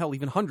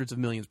 even hundreds of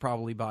millions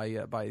probably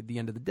by the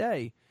end of the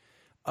day.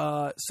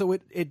 So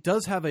it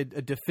does have a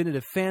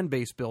definitive fan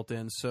base built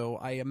in. So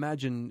I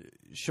imagine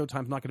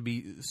Showtime's not going to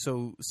be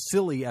so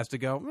silly as to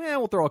go,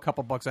 we'll throw a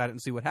couple bucks at it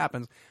and see what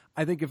happens.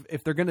 I think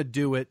if they're going to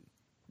do it,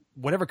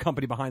 whatever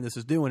company behind this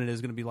is doing it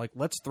is going to be like,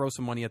 let's throw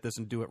some money at this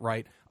and do it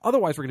right.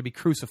 Otherwise, we're going to be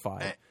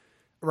crucified.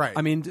 Right.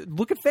 I mean,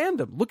 look at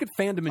fandom. Look at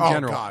fandom in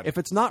general. God. If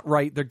it's not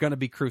right, they're going to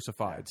be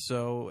crucified.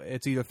 So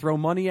it's either throw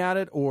money at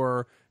it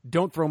or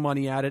don't throw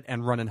money at it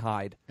and run and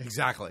hide.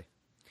 Exactly.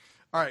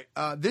 All right.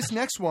 This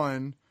next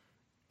one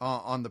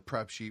on the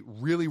prep sheet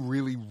really,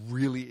 really,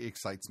 really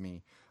excites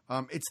me.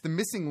 It's The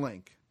Missing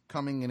Link,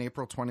 coming in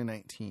April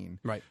 2019.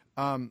 Right.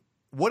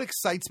 What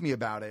excites me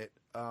about it,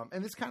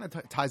 and this kind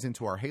of ties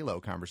into our Halo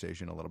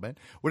conversation a little bit.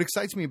 What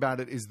excites me about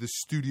it is the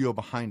studio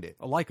behind it,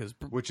 Leica's,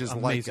 which is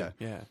amazing. Leica.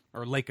 Yeah,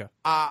 or Leica.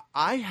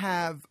 I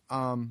have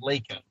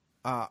Leica.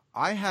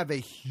 I have a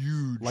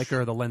huge Leica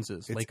are the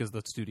lenses. Leica's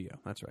the studio.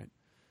 That's right.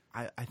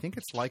 I think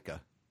it's Leica.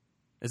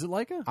 Is it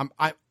Leica?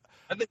 I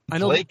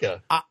know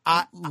Leica.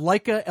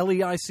 Leica,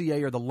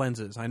 Leica are the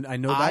lenses. I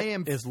know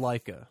that is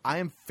Leica. I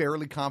am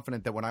fairly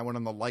confident that when I went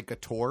on the Leica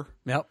tour,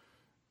 yep,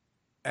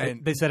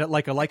 and they said it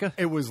Leica.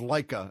 It was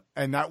Leica,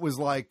 and that was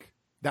like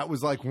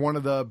one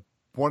of the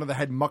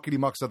head muckety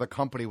mucks of the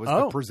company was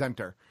the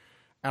presenter.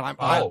 And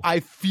I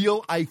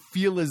feel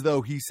as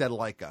though he said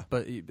Leica,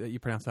 but you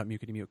pronounce that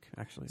mukety muke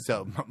actually.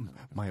 So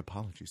my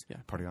apologies. Yeah,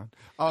 party on.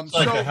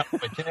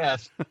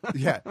 Cast.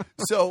 Yeah.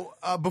 So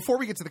before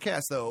we get to the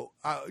cast, though,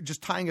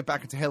 just tying it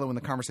back into Halo and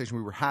the conversation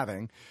we were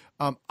having,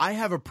 I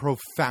have a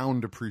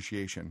profound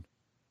appreciation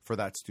for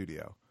that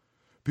studio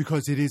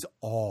because it is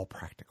all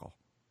practical,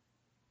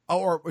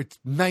 or it's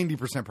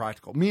 90%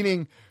 practical,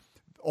 meaning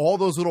all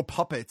those little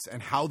puppets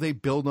and how they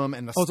build them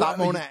and the all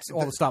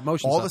the stop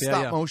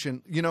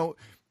motion. You know,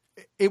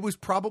 it was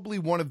probably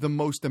one of the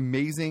most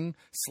amazing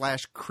 /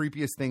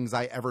 creepiest things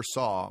I ever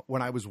saw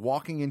when I was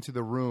walking into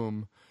the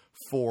room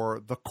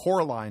for the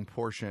Coraline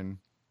portion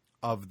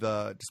of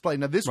the display.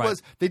 Now, this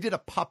was they did a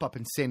pop up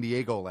in San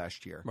Diego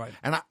last year, right?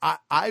 And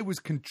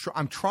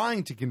I'm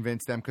trying to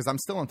convince them because I'm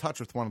still in touch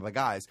with one of the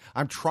guys.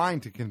 I'm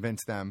trying to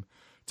convince them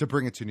to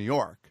bring it to New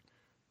York.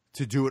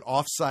 To do it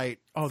off-site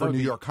for New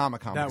York Comic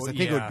Con. I think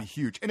it would be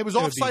huge. And it was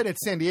off-site at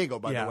San Diego,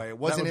 by the way. It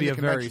wasn't in the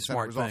convention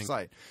center. It was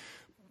off-site.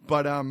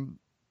 But,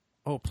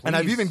 please, and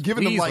I've even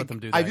given them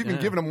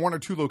given them one or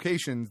two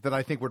locations that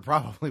I think would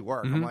probably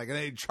work. Mm-hmm. I'm like,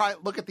 hey,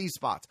 look at these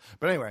spots.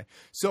 But anyway,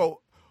 so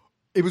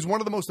it was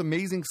one of the most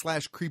amazing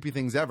 / creepy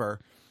things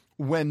ever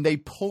when they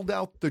pulled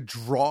out the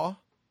drawer,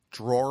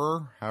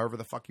 however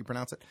the fuck you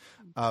pronounce it,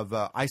 of,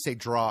 I say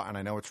draw and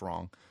I know it's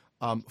wrong,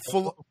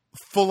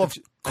 full of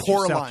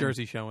Coraline. South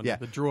Jersey showing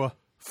the drawer.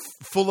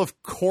 Full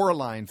of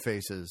Coraline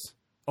faces.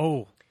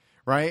 Oh.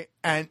 Right?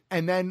 And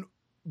then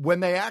when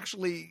they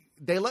actually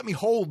they let me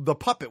hold the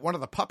puppet, one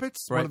of the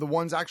puppets, Right. one of the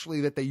ones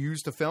actually that they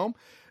used to film.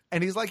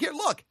 And he's like, here,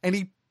 look. And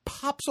he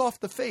pops off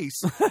the face,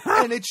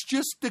 and it's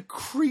just the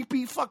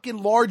creepy fucking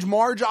large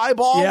Marge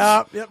eyeballs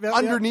Yep,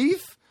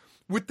 underneath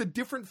with the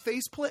different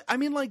faceplate. I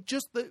mean, like,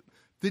 just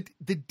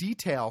the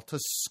detail to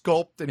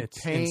sculpt and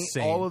It's paint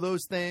insane. all of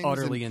those things.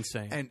 Utterly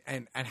insane.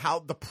 And how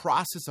the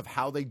process of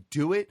how they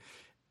do it.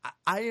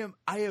 I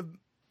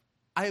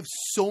have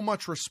so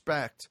much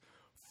respect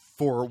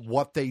for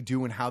what they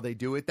do and how they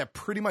do it that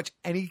pretty much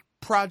any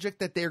project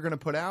that they're going to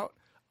put out,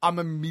 I'm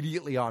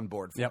immediately on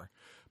board for. Yep.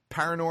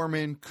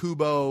 Paranorman,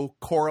 Kubo,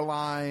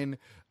 Coraline,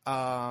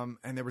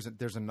 and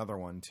there's another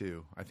one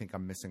too. I think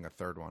I'm missing a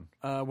third one.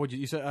 What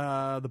you said?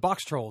 The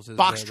Box Trolls.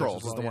 Box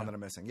Trolls is the one that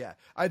I'm missing. Yeah,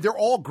 they're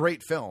all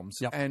great films,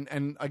 Yep.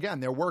 and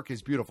again, their work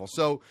is beautiful.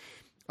 So.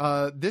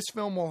 This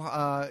film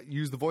will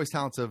use the voice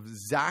talents of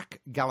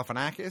Zach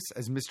Galifianakis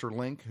as Mr.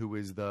 Link, who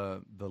is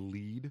the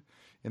lead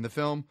in the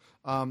film,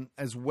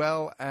 as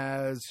well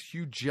as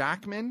Hugh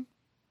Jackman,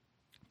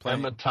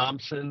 Emma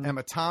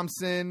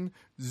Thompson,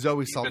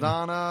 Zoe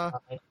Saldana,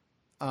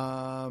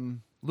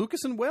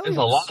 Lucas and Williams. There's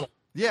a lot.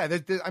 Yeah,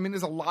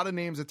 there's a lot of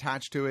names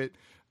attached to it.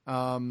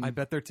 I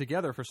bet they're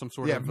together for some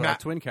sort of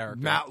twin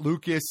character. Matt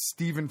Lucas,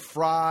 Stephen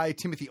Fry,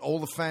 Timothy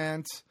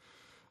Olyphant.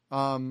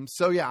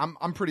 So yeah,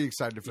 I'm pretty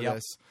excited for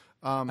this.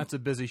 That's a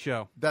busy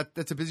show.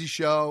 That's a busy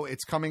show.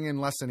 It's coming in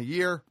less than a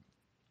year.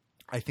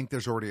 I think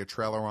there's already a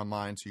trailer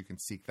online, so you can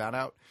seek that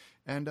out.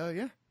 And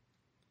yeah,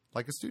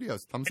 Leica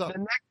Studios, thumbs up.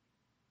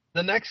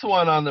 The next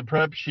one on the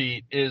prep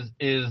sheet is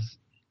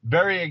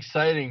very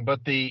exciting, but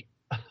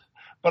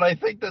I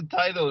think the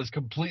title is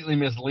completely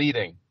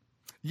misleading.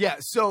 Yeah,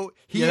 so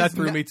that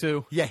threw me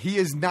too. Yeah, he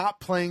is not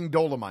playing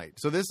Dolomite.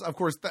 So this, of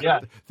course,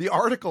 the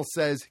article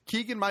says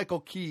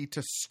Keegan-Michael Key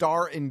to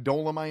star in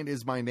Dolomite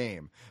is my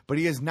name, but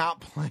he is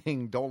not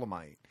playing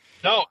Dolomite.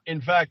 No,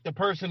 in fact, the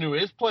person who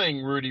is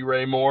playing Rudy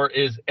Ray Moore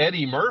is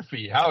Eddie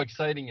Murphy. How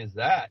exciting is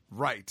that?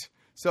 Right.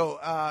 So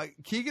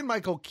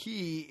Keegan-Michael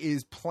Key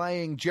is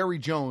playing Jerry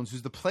Jones,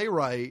 who's the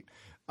playwright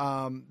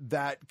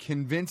that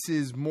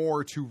convinces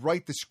Moore to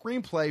write the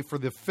screenplay for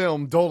the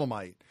film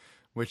Dolomite.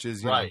 Which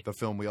is the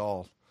film we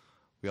all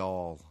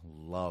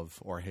love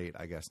or hate,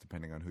 I guess,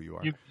 depending on who you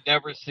are. You've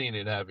never seen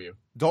it, have you?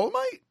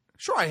 Dolomite?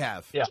 Sure, I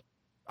have. Yeah.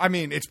 I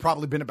mean, it's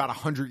probably been about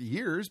 100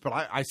 years, but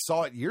I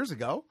saw it years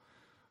ago.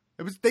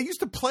 They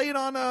used to play it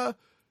on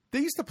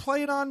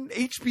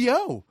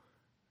HBO.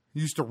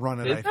 Used to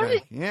run it, Did I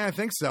think. they? Yeah, I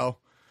think so.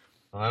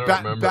 I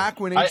don't remember. Back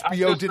when I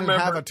HBO just didn't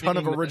remember have a ton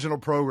of being- original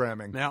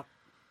programming. Now,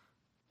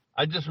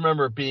 I just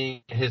remember it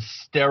being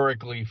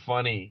hysterically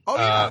funny. Oh,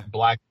 yeah.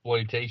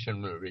 Blaxploitation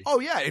movie.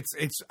 Oh yeah,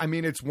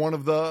 it's one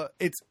of the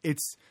it's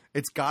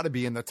got to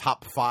be in the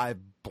top 5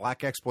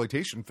 black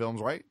exploitation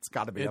films, right? It's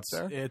got to be up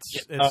there.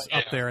 It's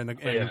up there in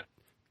the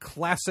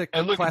classic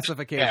And look at the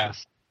classification.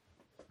 cast.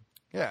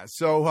 Yeah.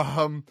 So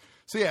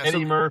yeah.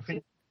 Eddie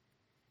Murphy,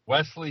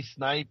 Wesley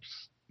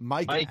Snipes,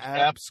 Mike Epps,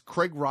 Epps,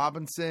 Craig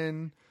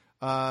Robinson,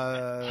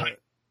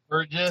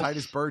 Burgess.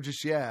 Titus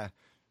Burgess. Yeah.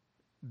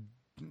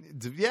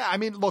 Yeah. I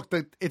mean, look,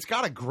 it's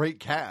got a great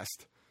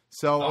cast.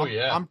 So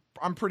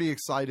I'm pretty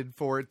excited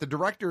for it. The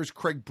director is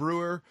Craig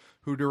Brewer,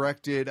 who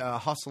directed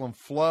Hustle and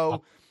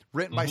Flow,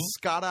 written by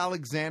Scott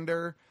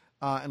Alexander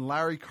and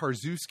Larry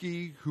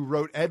Karszewski, who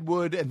wrote Ed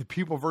Wood and The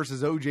People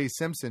vs. O.J.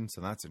 Simpson.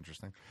 So that's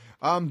interesting.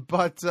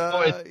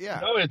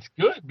 It's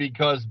good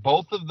because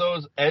both of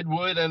those, Ed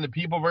Wood and The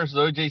People vs.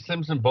 O.J.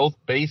 Simpson, both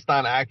based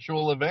on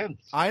actual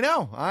events. I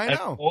know. And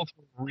both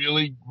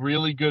really,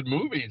 really good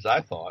movies,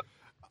 I thought.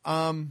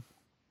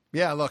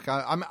 Yeah, look,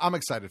 I'm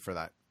excited for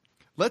that.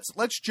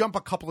 Let's jump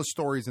a couple of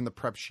stories in the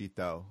prep sheet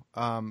though,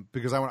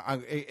 because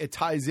it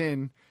ties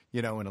in,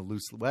 in a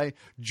loose way.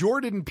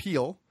 Jordan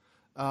Peele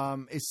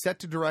is set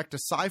to direct a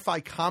sci-fi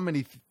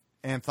comedy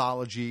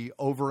anthology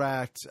over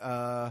at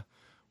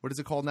what is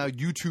it called now?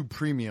 YouTube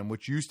Premium,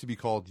 which used to be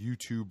called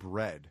YouTube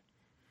Red.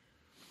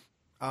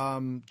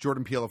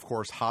 Jordan Peele, of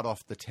course, hot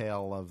off the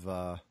trail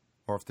of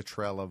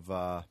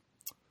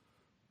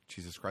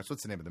Jesus Christ,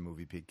 what's the name of the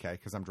movie, PK?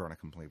 Because I'm drawing a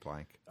complete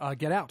blank.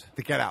 Get Out.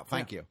 The Get Out.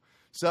 Thank you.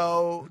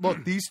 So,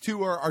 look, these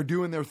two are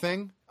doing their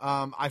thing.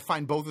 I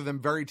find both of them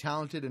very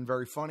talented and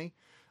very funny.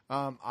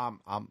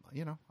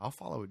 I'll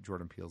follow what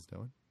Jordan Peele's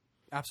doing.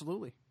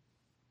 Absolutely.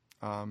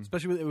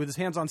 Especially with his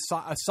hands on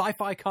a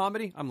sci-fi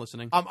comedy. I'm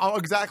listening.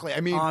 Exactly.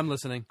 I mean, I'm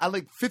listening. I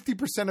like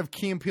 50% of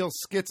Key and Peele's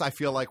skits. I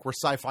feel like were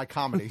sci-fi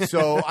comedy.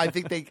 So I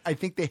think they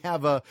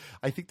have a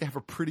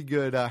pretty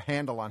good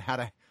handle on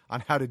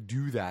how to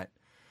do that.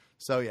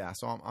 So yeah,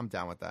 I'm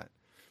down with that.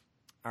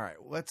 All right,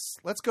 let's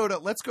watch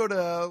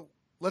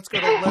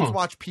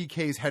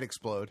PK's head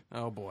explode.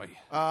 Oh boy.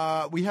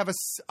 We have a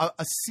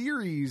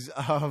series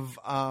of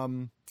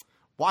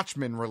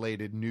Watchmen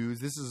related news.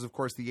 This is of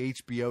course the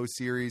HBO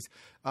series.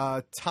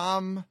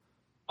 Tom.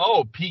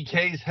 Oh,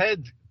 PK's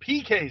head's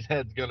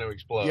going to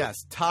explode. Yes,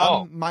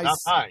 Tom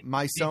Misone.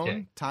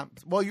 PK. Tom.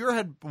 Well, your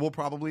head will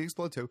probably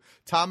explode too.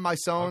 Tom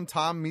Misone,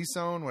 Tom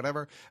Misone,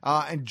 whatever.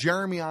 And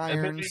Jeremy Irons.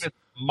 I believe it's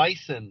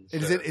Meissen.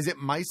 Is it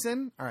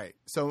Meissen? All right.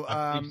 So,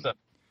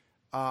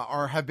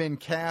 have been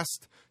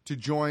cast to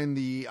join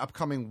the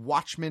upcoming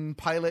Watchmen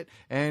pilot.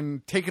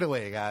 And take it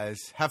away, guys.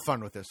 Have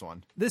fun with this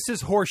one. This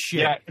is horseshit.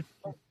 Yeah,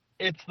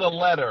 it's the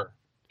letter.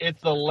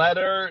 It's the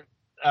letter.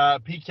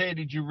 PK,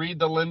 did you read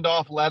the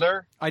Lindelof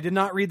letter? I did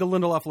not read the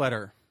Lindelof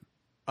letter.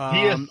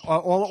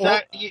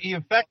 He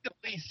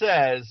effectively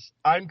says,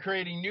 I'm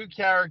creating new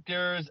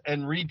characters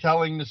and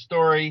retelling the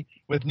story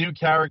with new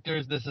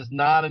characters. This is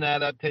not an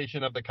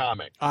adaptation of the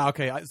comic.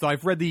 Okay, so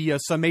I've read the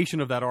summation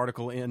of that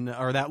article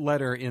or that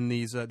letter in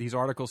these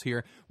articles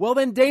here. Well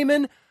then,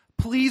 Damon,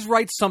 please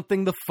write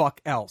something the fuck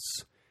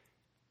else.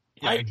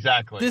 Yeah,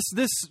 exactly.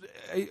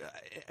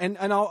 And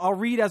I'll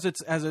read as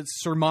it's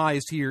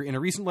surmised here. In a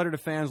recent letter to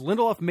fans,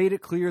 Lindelof made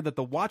it clear that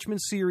the Watchmen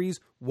series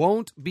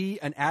won't be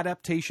an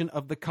adaptation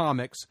of the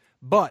comics,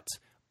 but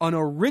an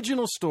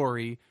original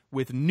story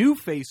with new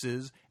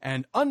faces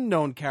and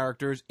unknown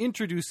characters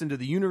introduced into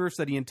the universe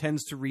that he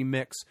intends to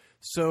remix.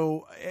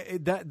 So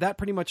that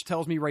pretty much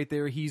tells me right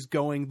there he's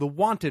going the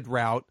Wanted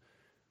route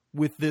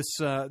with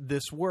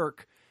this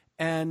work.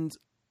 And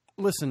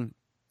listen,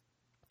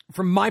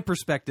 from my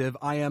perspective,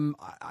 I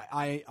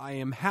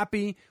am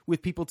happy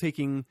with people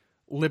taking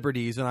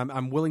liberties, and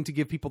I'm willing to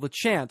give people the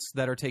chance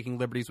that are taking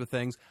liberties with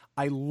things.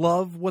 I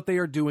love what they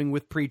are doing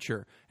with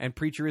Preacher, and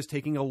Preacher is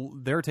taking a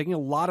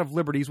lot of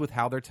liberties with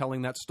how they're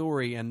telling that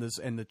story, and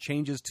the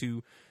changes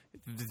to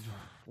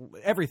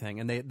everything,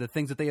 and the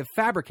things that they have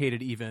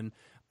fabricated even.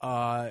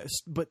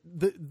 But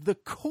the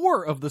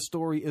core of the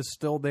story is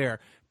still there.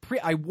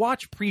 I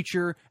watch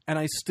Preacher, and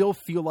I still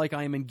feel like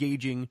I am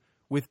engaging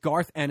with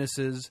Garth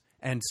Ennis's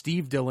and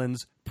Steve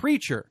Dillon's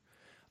Preacher.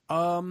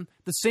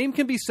 The same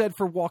can be said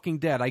for Walking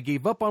Dead. I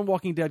gave up on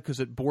Walking Dead because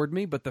it bored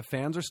me, but the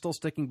fans are still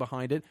sticking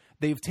behind it.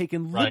 They've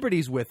taken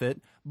liberties with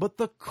it, but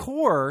the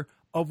core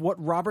of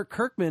what Robert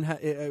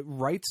Kirkman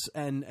writes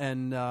and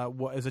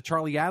is it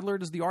Charlie Adler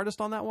is the artist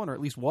on that one, or at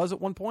least was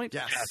at one point?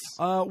 Yes.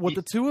 What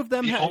the two of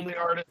them the only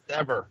artist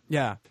ever.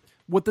 Yeah.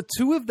 What the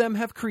two of them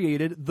have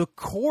created, the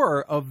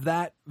core of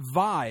that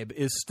vibe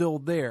is still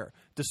there.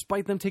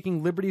 Despite them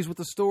taking liberties with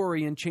the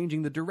story and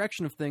changing the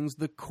direction of things,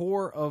 the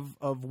core of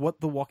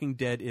what The Walking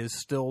Dead is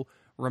still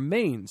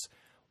remains.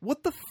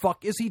 What the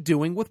fuck is he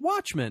doing with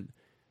Watchmen?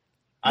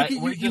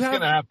 We're just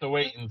going to have to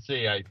wait and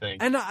see, I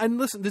think. And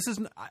listen, this is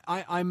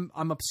I'm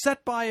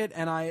upset by it,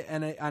 and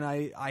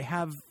I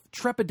have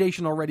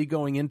trepidation already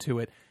going into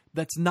it.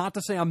 That's not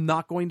to say I'm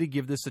not going to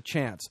give this a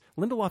chance.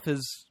 Lindelof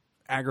has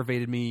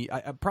aggravated me.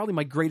 Probably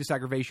my greatest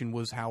aggravation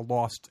was how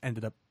Lost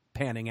ended up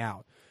panning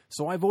out.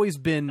 So I've always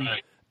been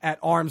at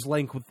arm's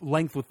length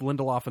with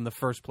Lindelof in the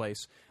first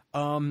place.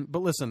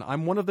 But listen,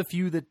 I'm one of the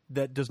few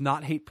that does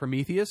not hate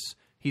Prometheus.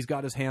 He's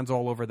got his hands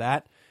all over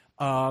that.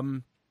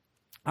 I'm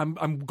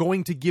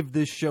going to give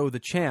this show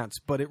the chance,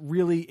 but it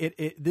really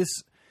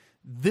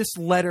this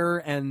letter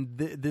and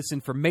this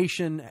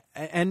information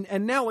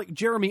and now like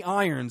Jeremy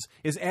Irons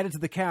is added to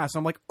the cast.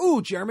 I'm like,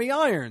 ooh, Jeremy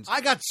Irons!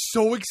 I got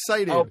so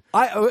excited.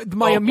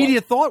 My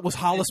immediate thought was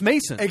Hollis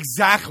Mason.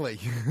 Exactly,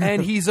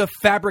 and he's a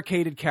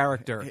fabricated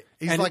character.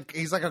 He's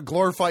like a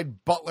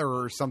glorified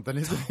butler or something,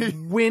 isn't he?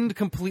 Wind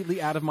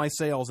completely out of my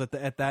sails at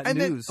that and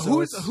news. Then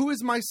who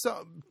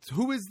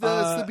is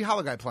the Sleepy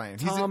Hollow guy playing?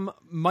 Tom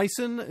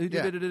Meissen.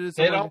 Yeah.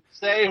 They don't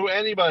say who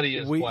anybody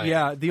is playing.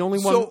 Yeah, the only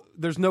one.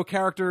 There's no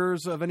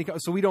characters of any.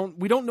 So we don't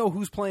know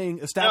who's playing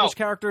established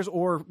characters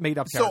or made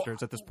up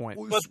characters at this point.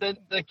 But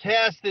the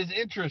cast is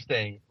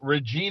interesting.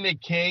 Regina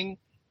King,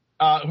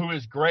 who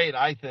is great,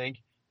 I think.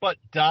 But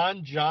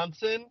Don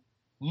Johnson,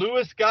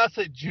 Louis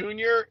Gossett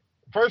Jr.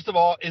 First of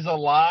all, is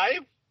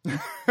alive.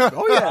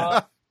 Oh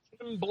yeah.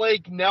 Tim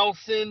Blake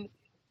Nelson,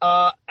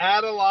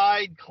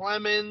 Adelaide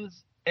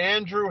Clemens,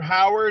 Andrew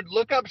Howard.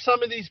 Look up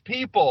some of these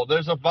people.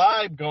 There's a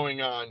vibe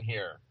going on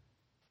here.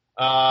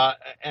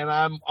 And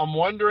I'm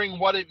wondering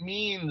what it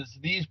means,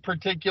 these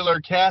particular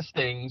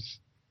castings,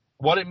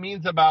 what it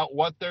means about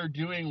what they're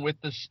doing with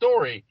the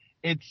story.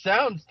 It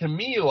sounds to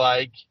me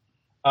like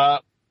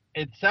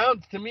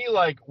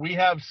we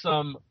have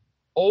some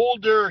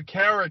older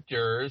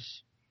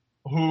characters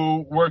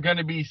who we're going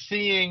to be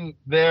seeing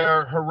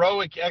their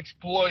heroic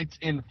exploits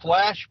in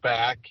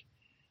flashback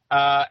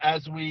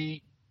as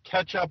we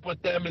catch up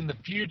with them in the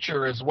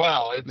future as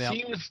well.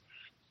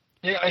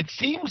 It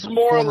seems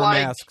more Former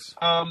like, masks.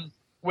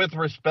 With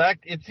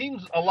respect, it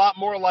seems a lot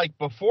more like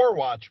before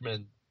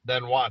Watchmen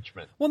than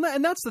Watchmen. Well,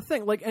 and that's the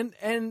thing. Like,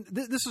 and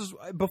this is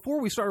before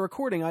we started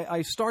recording.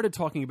 I started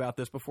talking about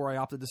this before I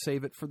opted to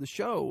save it for the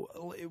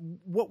show.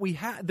 What we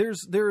had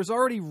there's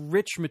already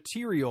rich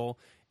material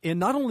in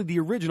not only the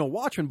original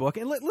Watchmen book.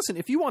 And listen,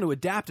 if you want to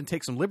adapt and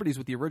take some liberties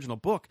with the original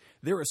book,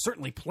 there is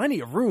certainly plenty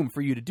of room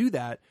for you to do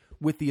that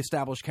with the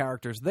established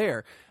characters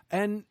there.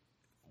 And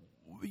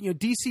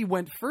DC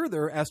went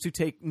further as to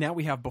take. Now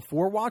we have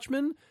before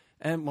Watchmen.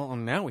 And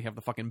now we have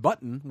the fucking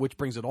button, which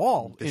brings it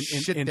all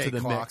into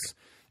the mix.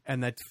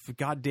 And that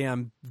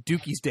goddamn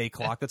Dookie's Day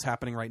clock that's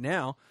happening right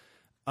now.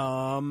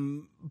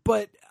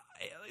 But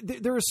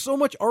there is so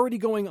much already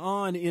going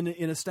on in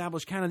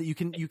established canon that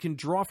you can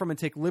draw from and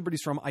take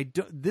liberties from.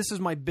 This is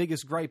my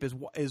biggest gripe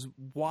is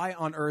why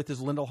on earth is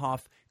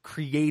Lindelof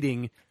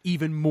creating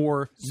even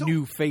more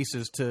new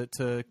faces to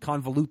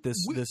convolute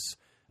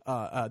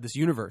this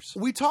universe?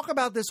 We talk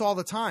about this all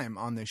the time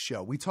on this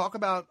show. We talk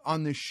about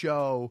on this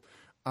show,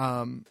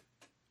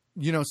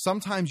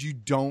 sometimes you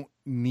don't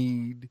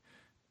need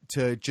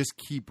to just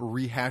keep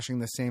rehashing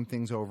the same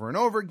things over and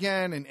over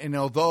again. And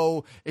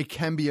although it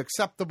can be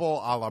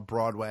acceptable a la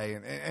Broadway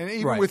and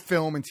even with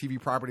film and TV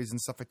properties and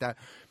stuff like that,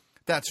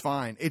 that's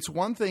fine. It's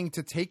one thing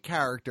to take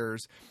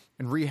characters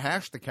and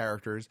rehash the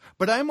characters,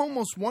 but I'm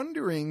almost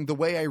wondering, the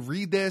way I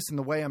read this and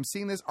the way I'm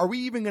seeing this, are we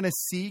even going to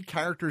see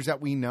characters that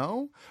we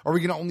know? Are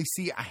we going to only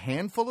see a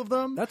handful of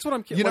them? That's what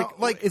I'm is it?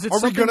 Are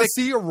we going to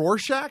see a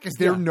Rorschach? Is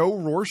there no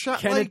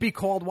Rorschach? Can it be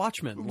called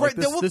Watchmen? Right.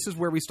 This is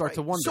where we start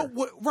to wonder.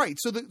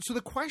 So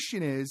the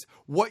question is,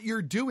 what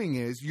you're doing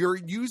is you're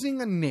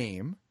using a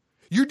name.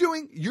 You're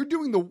doing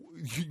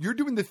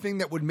the thing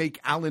that would make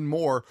Alan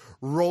Moore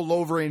roll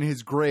over in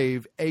his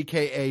grave,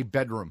 aka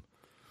bedroom.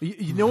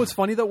 You know what's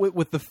funny though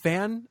with the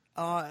fan,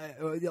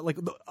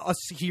 us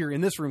here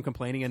in this room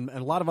complaining, and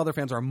a lot of other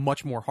fans are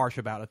much more harsh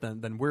about it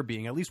than we're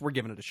being. At least we're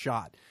giving it a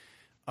shot.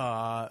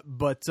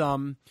 But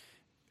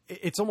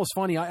it's almost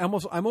funny. I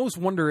almost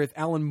wonder if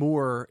Alan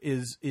Moore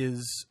is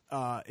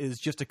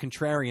just a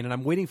contrarian, and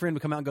I'm waiting for him to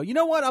come out and go, you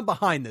know what? I'm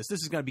behind this.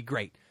 This is going to be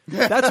great.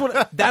 That's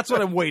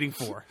what I'm waiting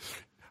for.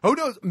 Who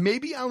knows?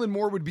 Maybe Alan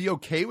Moore would be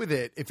okay with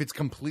it if it's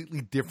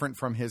completely different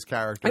from his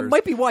characters. It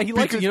might be why he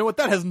likes it. You know what?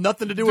 That has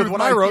nothing to do with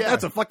what I wrote.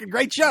 That's a fucking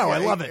great show. I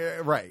love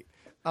it. Right.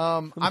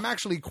 I'm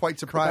actually quite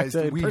surprised.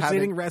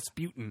 Impersonating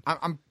Rasputin.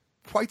 I'm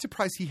quite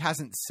surprised he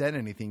hasn't said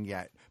anything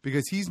yet,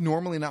 because he's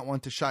normally not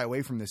one to shy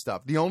away from this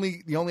stuff. The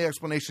only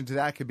explanation to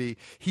that could be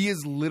he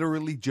is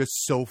literally just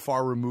so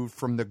far removed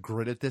from the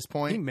grid at this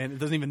point. He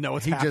doesn't even know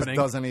what's happening. He just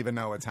doesn't even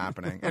know what's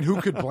happening. And who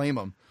could blame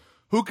him?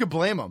 Who could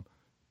blame him?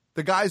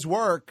 The guy's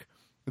work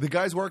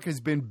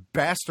has been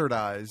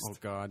bastardized. Oh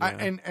God!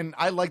 Yeah. And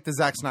I like the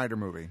Zack Snyder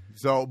movie.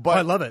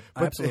 I love it.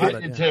 I absolutely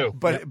love it too.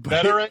 But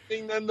better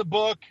ending than the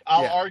book.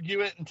 I'll argue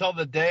it until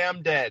the day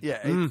I'm dead. Yeah.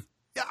 It's.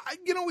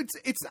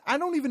 I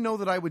don't even know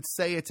that I would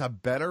say it's a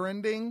better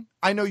ending.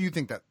 I know you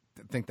think that.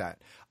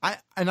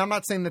 And I'm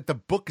not saying that the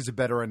book is a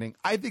better ending.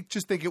 I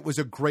just think it was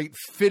a great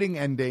fitting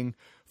ending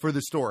for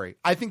the story.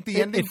 I think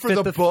the ending for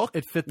the book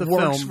works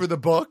film. For the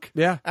book.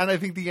 Yeah. And I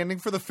think the ending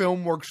for the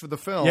film works for the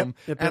film.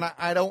 Yep. And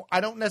I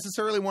don't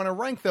necessarily want to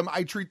rank them.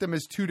 I treat them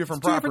as two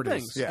different properties.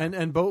 Different things.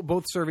 Yeah. And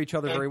both serve each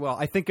other very well.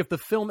 I think if the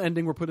film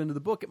ending were put into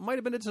the book, it might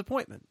have been a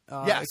disappointment.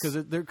 Yes.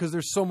 Because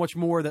there's so much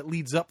more that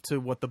leads up to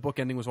what the book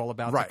ending was all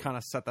about right. to kind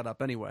of set that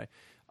up anyway.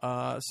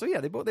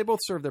 They both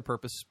serve their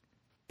purpose.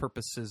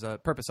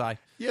 Purpose I.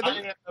 Yeah.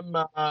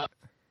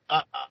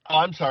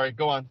 I'm sorry.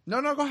 Go on.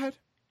 No, go ahead.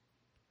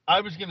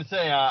 I was going to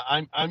say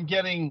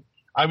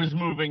I was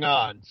moving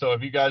on. So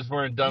if you guys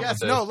weren't done with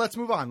this. No, let's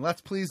move on. Let's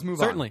please move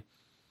Certainly.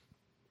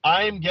 on.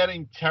 I am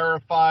getting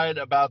terrified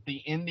about the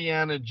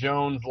Indiana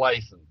Jones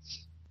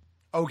license.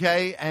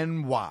 Okay,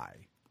 and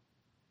why?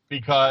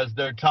 Because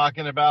they're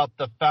talking about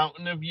the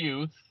Fountain of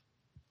Youth.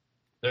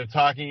 They're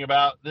talking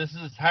about this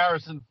is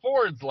Harrison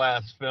Ford's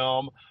last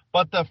film,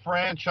 but the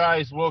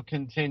franchise will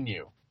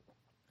continue.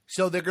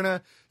 So they're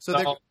gonna use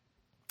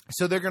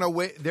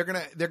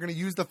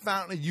the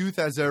Fountain of Youth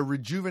as a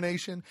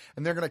rejuvenation,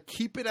 and they're gonna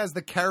keep it as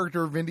the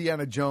character of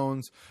Indiana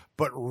Jones,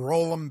 but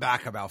roll him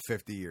back about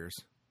 50 years.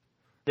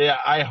 Yeah,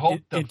 I hope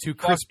into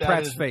Chris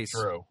Pratt's face.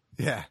 True.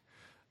 Yeah,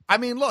 I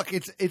mean, look,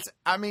 it's.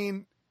 I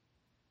mean,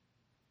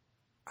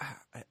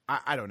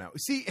 I don't know.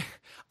 See,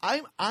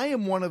 I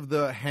am one of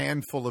the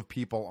handful of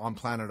people on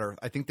planet Earth.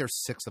 I think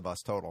there's 6 of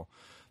us total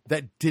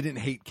that didn't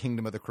hate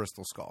Kingdom of the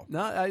Crystal Skull.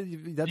 No, do you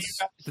guys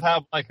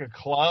have like a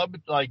club?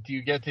 Like, do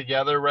you get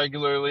together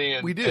regularly?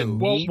 And we do.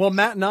 Well,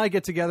 Matt and I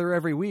get together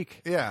every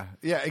week. Yeah,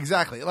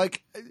 exactly.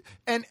 Like,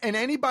 and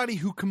anybody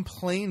who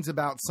complains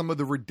about some of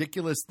the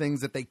ridiculous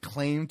things that they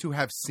claim to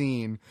have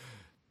seen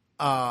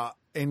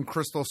in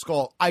Crystal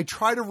Skull, I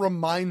try to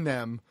remind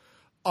them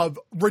of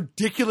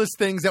ridiculous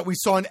things that we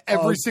saw in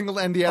every single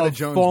Indiana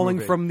Jones falling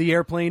movie. From the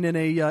airplane in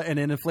an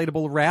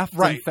inflatable raft,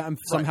 right? And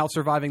somehow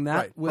surviving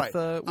that with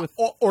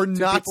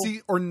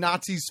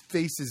Nazis'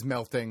 faces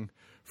melting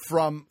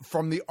from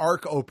the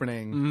Ark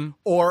opening, mm-hmm.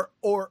 or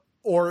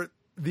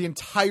the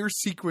entire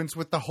sequence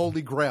with the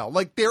Holy Grail.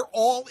 Like, they're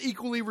all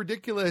equally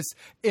ridiculous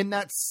in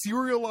that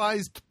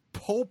serialized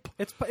pulp.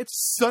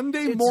 It's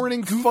Sunday morning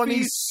goofy,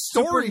 funny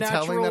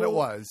storytelling that it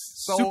was.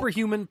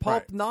 Superhuman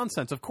pulp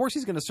nonsense. Of course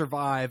he's going to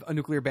survive a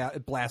nuclear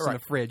blast in a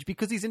fridge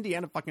because he's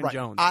Indiana fucking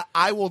Jones.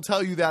 I will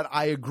tell you that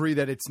I agree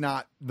that it's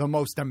not the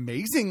most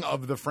amazing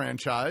of the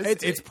franchise.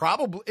 It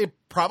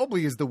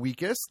probably is the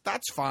weakest.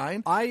 That's fine.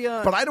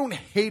 But I don't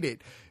hate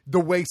it the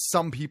way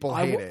some people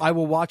hate it. I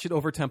will watch it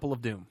over Temple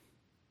of Doom.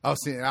 Oh,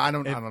 see, I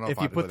don't know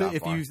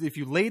if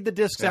you laid the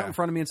discs out in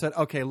front of me and said,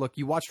 okay, look,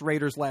 you watched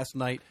Raiders last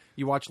night,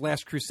 you watched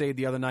Last Crusade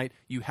the other night,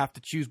 you have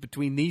to choose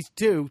between these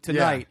two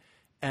tonight,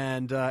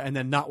 and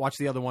then not watch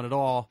the other one at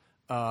all.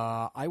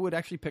 I would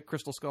actually pick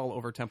Crystal Skull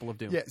over Temple of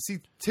Doom. Yeah, see,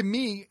 to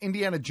me,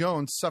 Indiana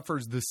Jones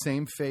suffers the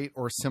same fate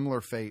or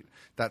similar fate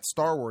that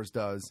Star Wars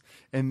does,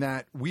 in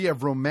that we have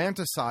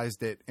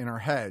romanticized it in our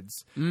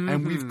heads,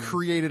 and we've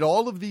created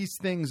all of these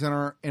things in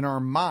our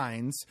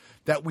minds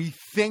that we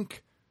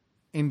think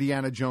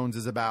Indiana Jones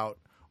is about,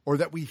 or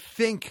that we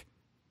think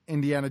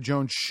Indiana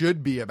Jones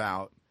should be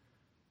about.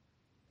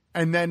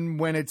 And then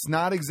when it's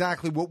not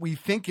exactly what we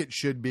think it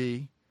should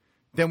be,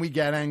 then we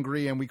get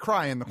angry and we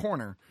cry in the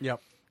corner.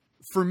 Yep.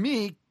 For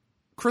me,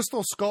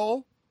 Crystal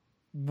Skull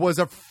was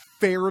a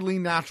fairly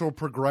natural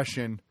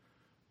progression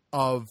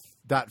of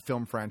that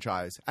film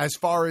franchise. As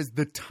far as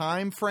the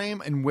time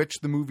frame in which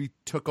the movie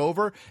took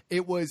over,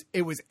 it was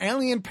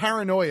alien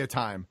paranoia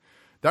time.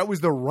 That was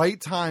the right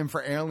time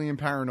for alien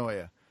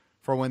paranoia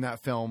for when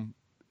that film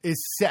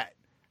is set.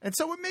 And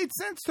so it made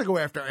sense to go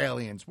after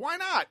aliens. Why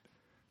not?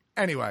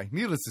 Anyway,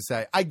 needless to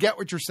say, I get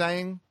what you're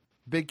saying,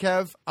 Big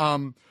Kev.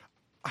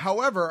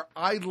 However,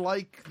 I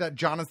like that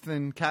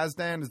Jonathan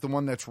Kasdan is the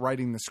one that's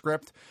writing the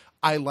script.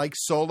 I like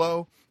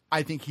Solo.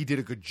 I think he did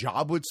a good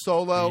job with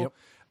Solo.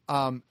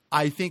 Yep.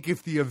 I think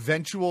if the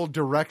eventual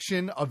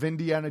direction of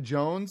Indiana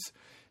Jones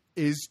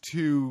is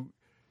to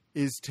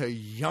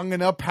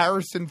youngen up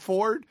Harrison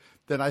Ford,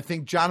 then I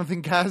think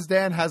Jonathan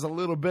Kasdan has a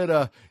little bit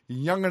of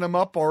younging him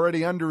up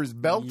already under his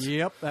belt.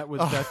 Yep,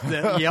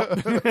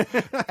 yep.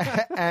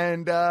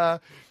 And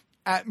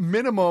at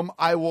minimum,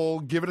 I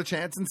will give it a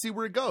chance and see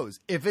where it goes.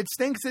 If it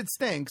stinks, it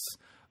stinks.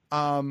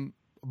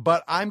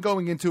 But I'm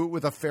going into it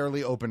with a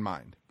fairly open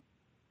mind.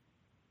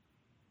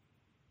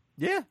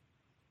 Yeah,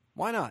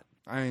 why not?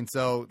 I mean,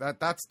 so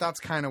that's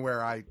kind of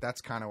where I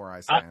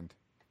stand.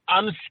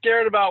 I'm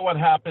scared about what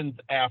happens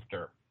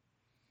after.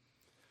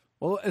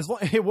 Well,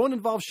 it won't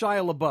involve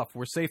Shia LaBeouf.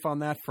 We're safe on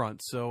that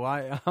front. So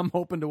I'm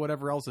open to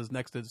whatever else is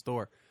next in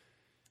store.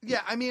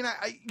 Yeah, I mean,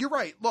 you're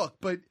right. Look,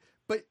 but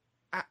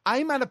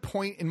I'm at a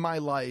point in my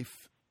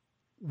life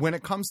when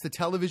it comes to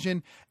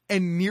television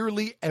and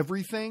nearly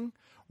everything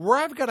where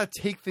I've got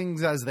to take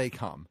things as they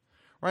come.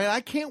 Right? I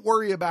can't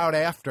worry about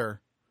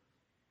after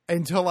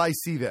until I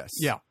see this.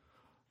 Yeah.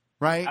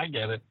 Right? I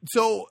get it.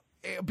 So,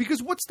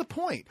 because what's the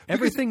point?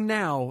 Everything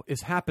now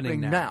is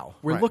happening now.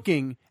 We're right.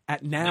 looking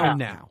at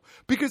now.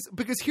 Because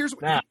here's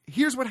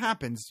what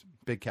happens,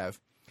 Big Kev.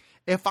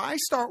 If I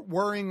start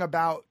worrying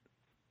about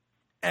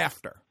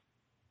after,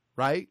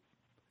 right?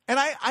 And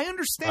I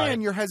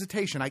understand your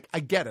hesitation. I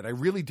get it. I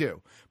really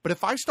do. But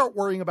if I start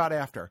worrying about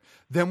after,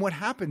 then what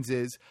happens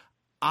is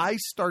I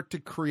start to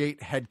create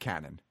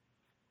headcanon.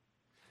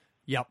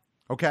 Yep.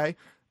 Okay?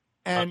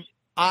 And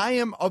I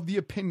am of the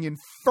opinion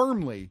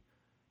firmly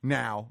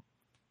now,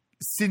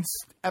 since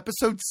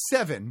episode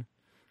 7,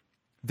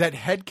 that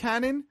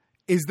headcanon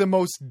is the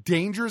most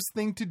dangerous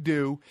thing to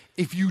do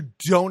if you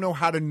don't know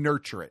how to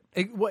nurture it.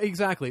 Well,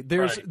 exactly.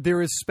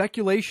 There is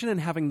speculation and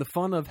having the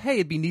fun of, hey,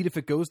 it'd be neat if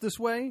it goes this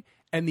way,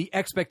 and the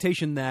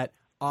expectation that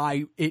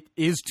it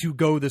is to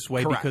go this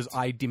way. Correct. Because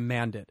I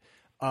demand it.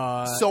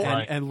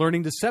 And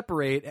learning to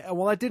separate.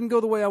 Well, that didn't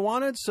go the way I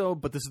wanted,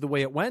 but this is the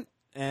way it went.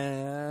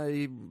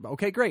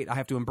 Okay, great. I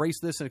have to embrace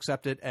this and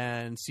accept it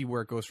and see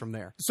where it goes from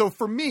there. So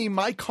for me,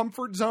 my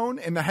comfort zone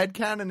in the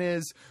headcanon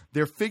is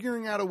they're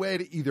figuring out a way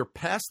to either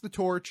pass the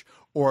torch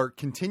or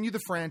continue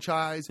the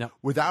franchise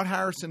without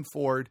Harrison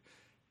Ford.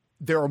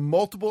 There are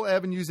multiple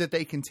avenues that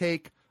they can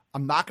take.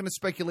 I'm not going to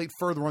speculate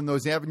further on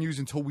those avenues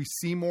until we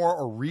see more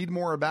or read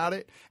more about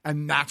it.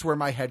 And that's where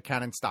my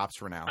headcanon stops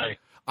for now. Right.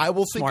 I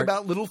will think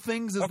about little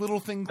things as little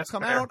things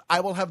come out. I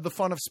will have the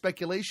fun of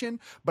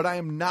speculation, but I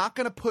am not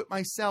going to put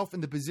myself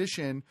in the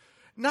position,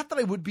 not that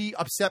I would be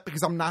upset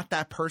because I'm not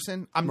that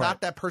person. I'm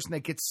not that person that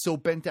gets so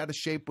bent out of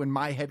shape when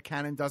my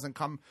headcanon doesn't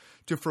come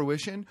to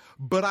fruition.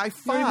 But I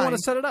find you want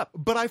to set it up.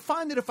 But I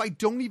find that if I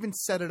don't even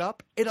set it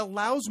up, it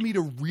allows me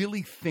to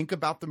really think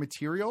about the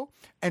material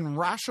and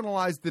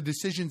rationalize the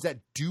decisions that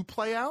do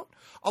play out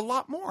a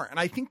lot more. And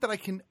I think that I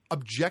can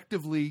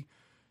objectively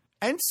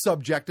and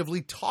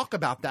subjectively talk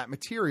about that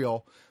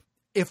material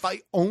if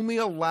I only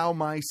allow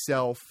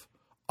myself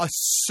a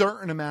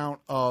certain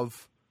amount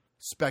of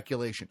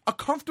speculation, a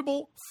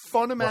comfortable,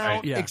 fun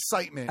amount,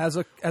 excitement,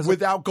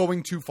 without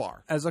going too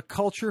far. As a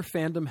culture,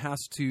 fandom has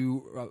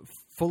to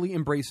fully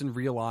embrace and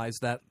realize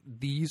that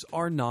these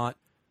are not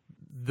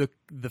the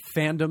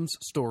fandom's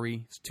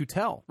story to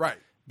tell. Right.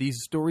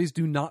 These stories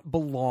do not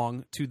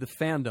belong to the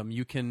fandom.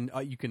 You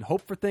can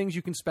hope for things,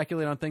 you can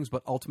speculate on things,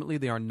 but ultimately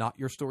they are not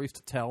your stories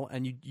to tell,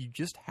 and you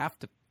just have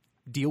to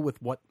deal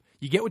with what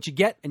you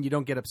get, and you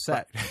don't get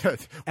upset.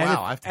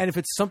 And if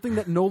it's something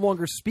that no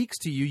longer speaks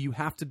to you, you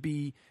have to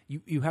be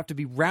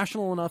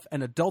rational enough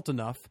and adult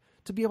enough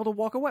to be able to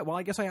walk away. Well,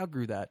 I guess I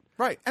outgrew that.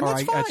 Right, and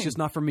that's fine. That's just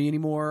not for me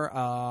anymore.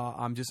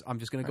 I'm just going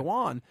to go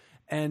on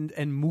and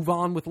move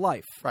on with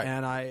life. Right.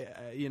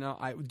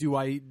 And do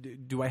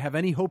I have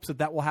any hopes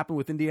that will happen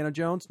with Indiana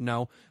Jones?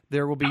 No.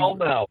 There will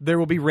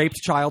be raped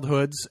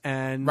childhoods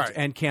and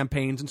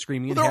campaigns and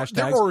screaming and hashtags.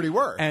 There already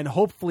were, and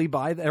hopefully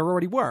there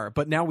already were.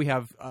 But now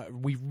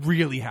we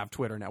really have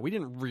Twitter. Now we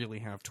didn't really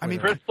have Twitter.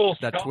 Crystal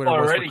Skull Twitter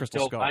was already for Crystal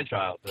killed Skull. my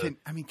childhood.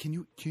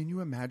 Can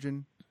you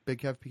imagine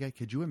Big Kev PK,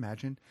 could you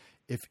imagine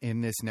if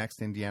in this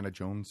next Indiana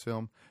Jones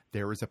film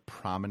there is a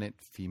prominent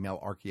female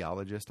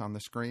archaeologist on the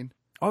screen?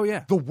 Oh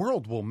yeah, the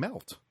world will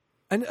melt.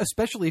 And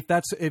especially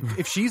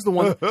if she's the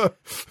one,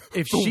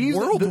 if she's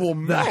will the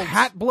melt.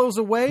 hat blows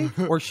away,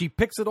 or she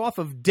picks it off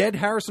of dead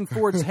Harrison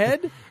Ford's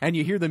head, and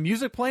you hear the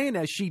music playing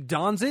as she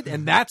dons it,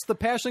 and that's the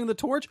passing of the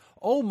torch.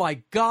 Oh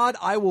my God,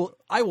 I will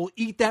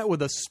eat that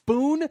with a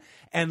spoon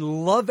and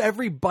love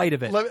every bite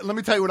of it. Let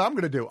me tell you what I'm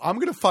going to do. I'm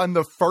going to find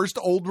the first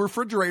old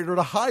refrigerator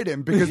to hide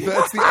in, because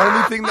that's the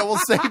only thing that will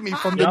save me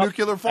from the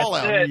nuclear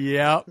fallout.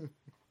 Yeah.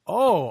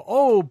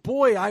 Oh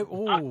boy,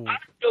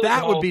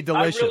 that would be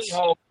delicious.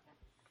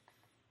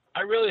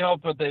 I really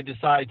hope what they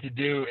decide to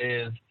do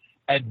is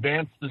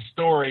advance the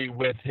story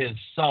with his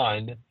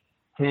son,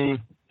 who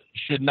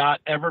should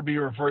not ever be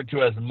referred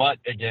to as Mutt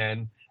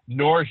again,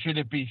 nor should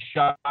it be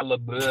Shia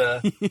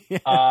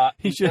LaBeouf.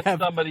 He should have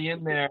somebody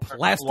in there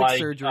plastic like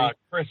surgery.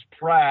 Chris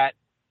Pratt,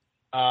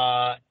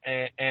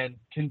 and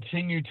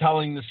continue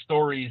telling the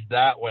stories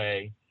that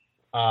way.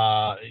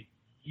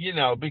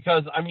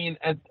 Because I mean,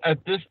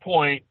 at this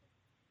point,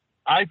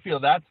 I feel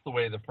that's the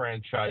way the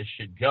franchise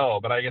should go.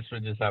 But I guess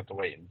we'll just have to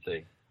wait and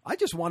see. I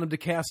just want him to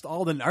cast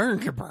Alden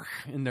Ehrenreich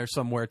in there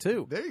somewhere,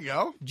 too. There you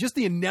go. Just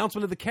the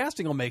announcement of the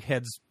casting will make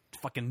heads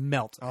fucking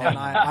melt. And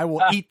I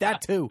will eat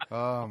that, too.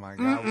 Oh, my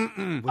God.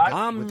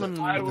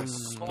 I would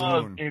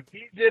love if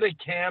he did a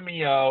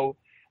cameo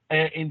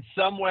in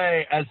some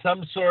way as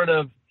some sort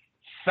of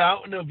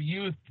Fountain of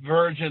Youth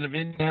version of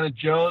Indiana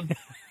Jones.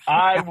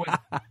 I would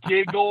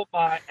giggle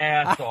my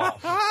ass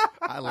off.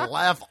 I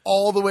laugh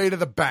all the way to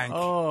the bank.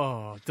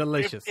 Oh,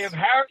 delicious. If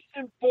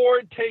Harrison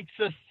Ford takes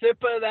a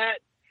sip of that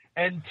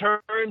and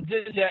turns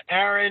into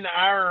Aaron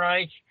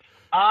Ehrenreich,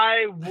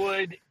 I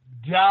would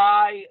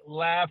die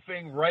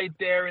laughing right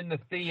there in the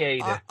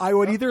theater. I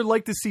would either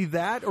like to see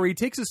that, or he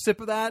takes a sip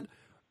of that,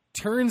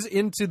 turns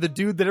into the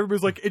dude that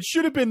everybody's like, it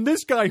should have been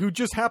this guy who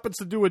just happens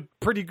to do a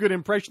pretty good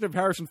impression of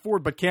Harrison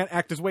Ford but can't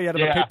act his way out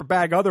of a paper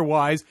bag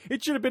otherwise.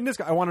 It should have been this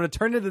guy. I wanted to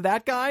turn into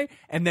that guy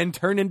and then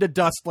turn into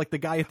dust like the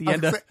guy at the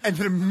end of and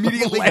then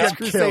immediately Last get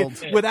Crusade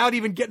killed. without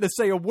even getting to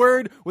say a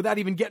word, without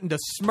even getting to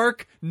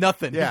smirk,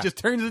 nothing. Yeah. He just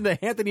turns into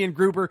Anthony and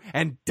Gruber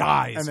and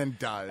dies. And then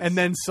dies.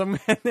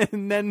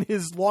 And then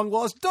his long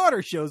lost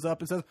daughter shows up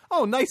and says,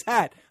 "Oh, nice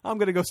hat. I'm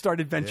going to go start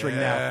adventuring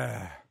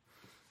now.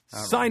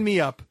 Sign me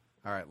up."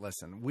 All right,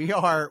 listen. We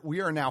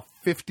are now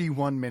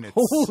 51 minutes.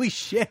 Holy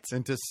shit!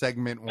 Into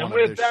segment 1 and of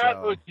with this that,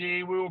 show.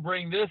 we will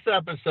bring this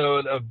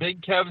episode of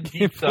Big Kev's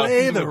Geek Stuff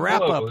Play to the a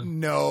wrap up. close.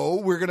 No,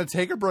 we're going to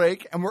take a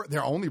break, and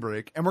their only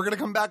break, and we're going to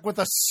come back with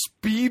a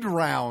speed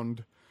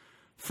round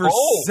for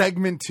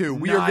segment 2.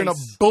 We are going to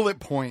bullet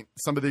point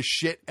some of this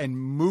shit and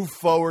move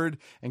forward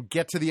and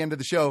get to the end of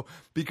the show,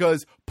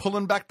 because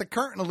pulling back the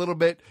curtain a little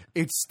bit,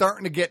 it's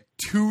starting to get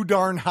too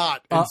darn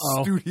hot in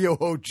Studio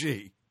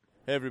OG.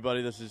 Hey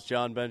everybody, this is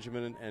John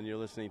Benjamin, and you're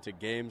listening to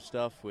Game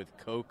Stuff with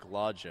Coke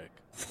Logic.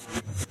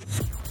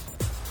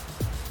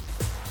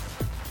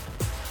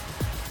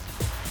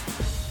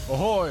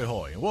 Ahoy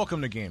hoy,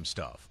 welcome to Game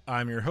Stuff.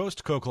 I'm your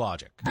host, Coke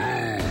Logic.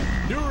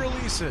 New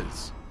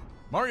releases!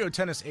 Mario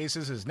Tennis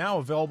Aces is now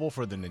available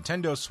for the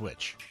Nintendo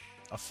Switch.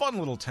 A fun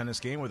little tennis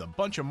game with a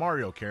bunch of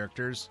Mario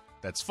characters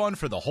that's fun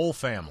for the whole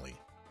family.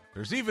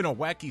 There's even a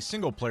wacky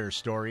single-player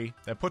story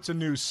that puts a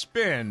new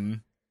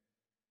spin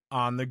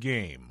on the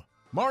game.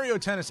 Mario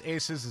Tennis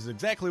Aces is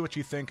exactly what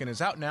you think and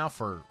is out now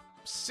for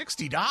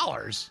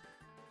 $60.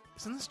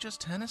 Isn't this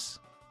just tennis?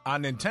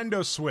 On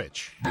Nintendo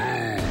Switch.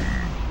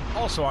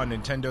 Also on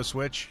Nintendo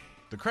Switch,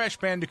 the Crash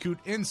Bandicoot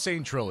N.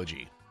 Sane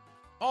Trilogy.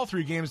 All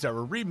 3 games that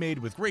were remade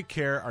with great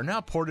care are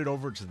now ported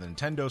over to the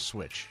Nintendo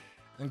Switch.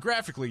 And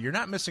graphically, you're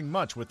not missing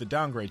much with the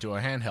downgrade to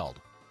a handheld.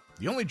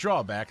 The only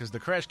drawback is the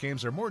Crash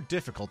games are more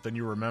difficult than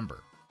you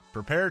remember.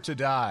 Prepare to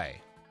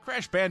die.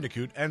 Crash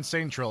Bandicoot N.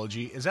 Sane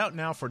Trilogy is out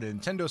now for the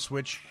Nintendo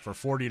Switch for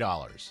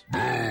 $40.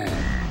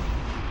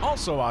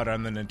 Also out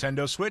on the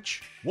Nintendo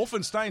Switch,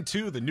 Wolfenstein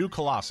 2: The New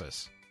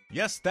Colossus.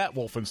 Yes, that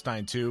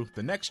Wolfenstein 2,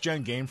 the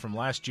next-gen game from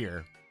last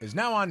year, is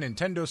now on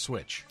Nintendo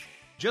Switch.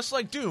 Just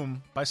like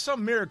Doom, by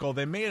some miracle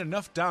they made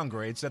enough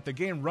downgrades that the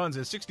game runs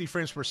at 60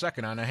 frames per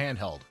second on a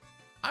handheld.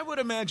 I would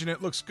imagine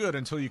it looks good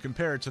until you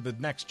compare it to the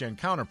next-gen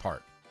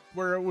counterpart,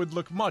 where it would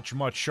look much,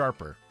 much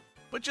sharper.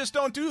 But just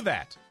don't do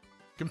that!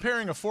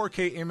 Comparing a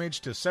 4K image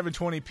to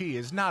 720p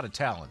is not a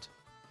talent.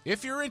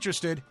 If you're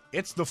interested,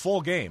 it's the full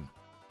game.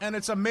 And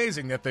it's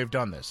amazing that they've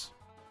done this.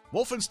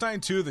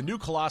 Wolfenstein 2: The New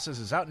Colossus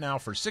is out now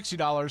for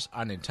 $60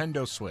 on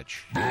Nintendo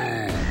Switch.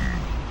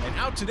 And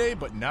out today,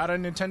 but not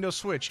on Nintendo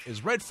Switch,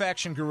 is Red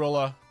Faction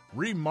Guerrilla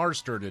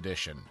Remastered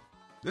Edition.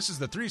 This is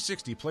the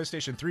 360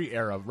 PlayStation 3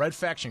 era Red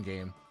Faction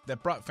game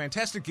that brought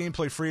fantastic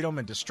gameplay freedom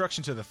and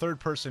destruction to the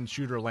third-person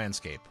shooter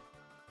landscape.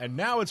 And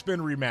now it's been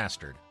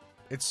remastered.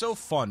 It's so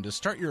fun to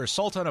start your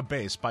assault on a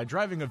base by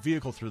driving a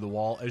vehicle through the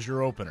wall as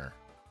your opener.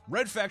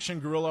 Red Faction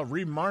Guerrilla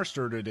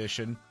Remastered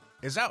Edition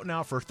is out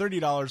now for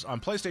 $30 on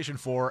PlayStation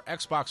 4,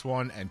 Xbox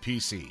One, and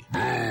PC.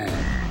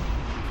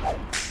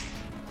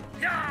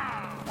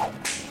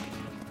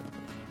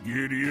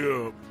 Giddy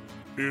up.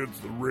 It's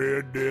the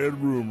Red Dead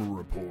Rumor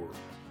Report.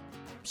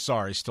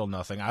 Sorry, still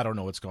nothing. I don't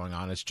know what's going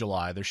on. It's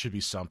July. There should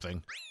be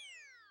something.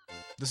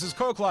 This is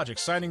Coke Logic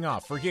signing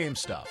off for Game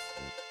Stuff.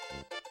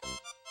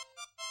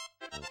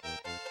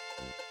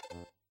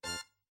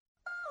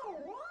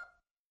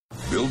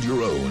 Build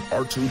your own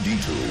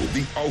R2-D2,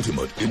 the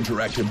ultimate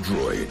interactive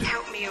droid.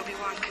 Help me,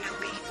 Obi-Wan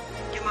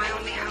Kenobi. You're my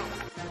only hope.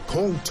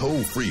 Call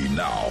toll-free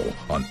now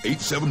on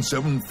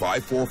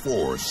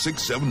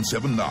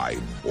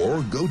 877-544-6779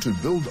 or go to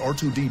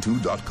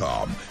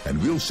buildr2d2.com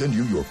and we'll send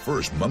you your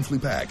first monthly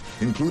pack,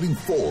 including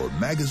 4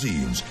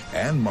 magazines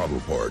and model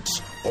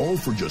parts, all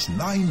for just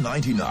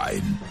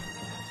 $9.99.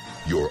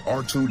 Your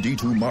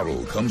R2-D2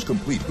 model comes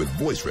complete with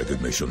voice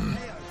recognition,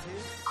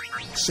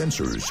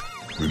 sensors,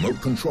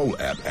 remote control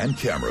app and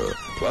camera,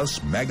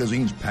 plus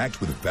magazines packed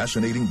with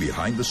fascinating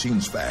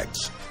behind-the-scenes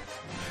facts.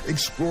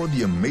 Explore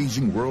the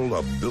amazing world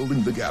of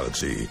building the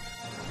galaxy,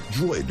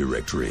 Droid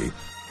Directory,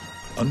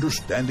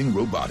 understanding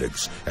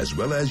robotics, as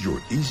well as your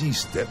easy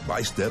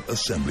step-by-step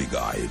assembly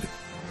guide.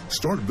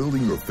 Start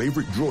building your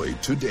favorite droid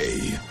today.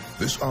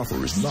 This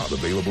offer is not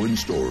available in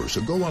stores,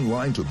 so go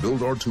online to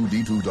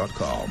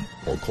buildr2d2.com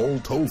or call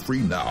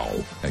toll-free now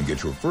and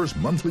get your first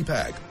monthly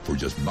pack for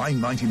just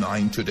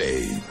 $9.99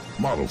 today.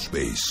 Model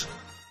Space.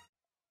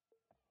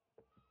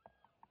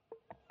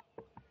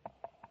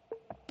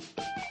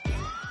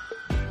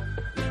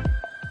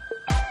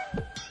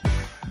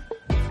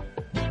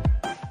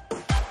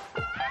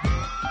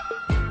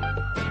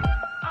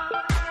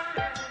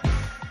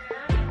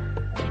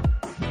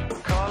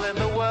 Calling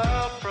the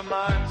world from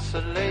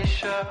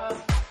isolation.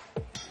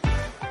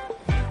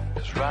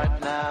 'Cause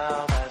right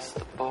now that's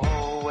the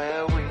ball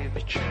where we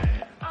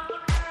betray.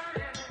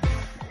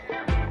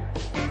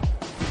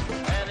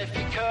 And if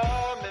you're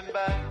coming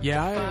back,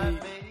 Yeah,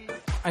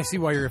 I see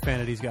why you're a fan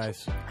of these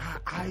guys.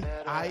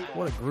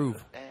 What a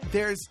groove.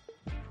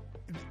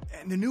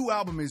 And the new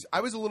album is.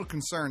 I was a little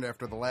concerned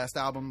after the last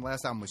album.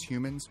 Last album was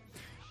Humans.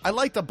 I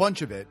liked a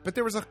bunch of it, but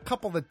there was a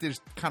couple that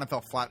just kind of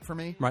fell flat for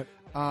me. Right.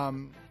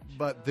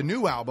 But the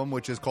new album,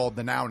 which is called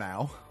The Now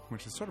Now,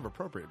 which is sort of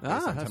appropriate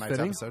based on that's tonight's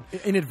fitting. episode.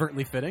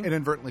 Inadvertently fitting.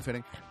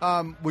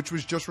 Which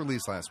was just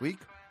released last week.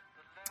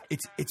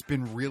 It's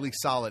been really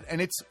solid,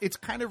 and it's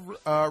kind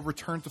of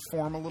returned to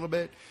form a little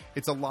bit.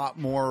 It's a lot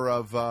more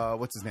of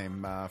what's his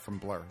name from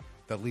Blur,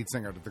 the lead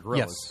singer of the Gorillaz,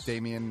 Yes.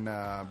 Damien.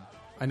 I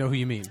know who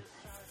you mean.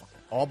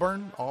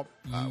 Albarn.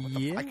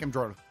 Yeah. I can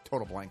draw a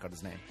total blank on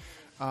his name.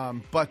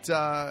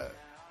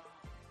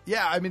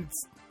 Yeah, I mean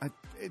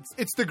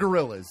it's the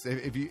Gorillaz.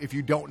 If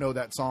you don't know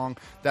that song,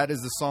 that is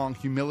the song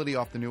 "Humility"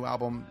 off the new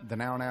album, The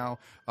Now Now.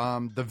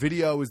 The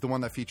video is the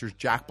one that features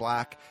Jack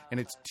Black, and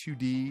it's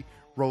 2D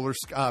roller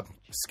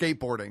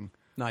skateboarding.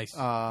 Nice.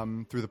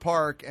 Through the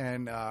park,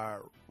 and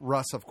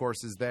Russ, of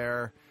course, is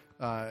there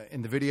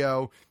in the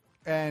video,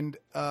 and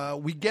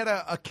we get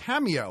a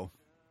cameo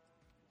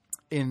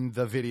in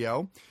the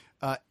video.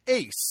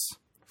 Ace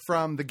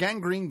from the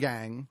Gangrene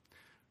Gang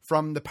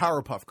from the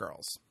Powerpuff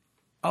Girls.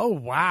 Oh,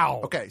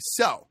 wow. Okay,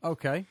 so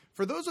Okay.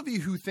 for those of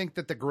you who think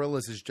that the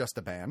Gorillaz is just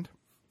a band,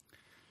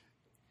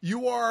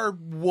 you are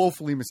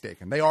woefully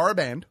mistaken. They are a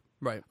band.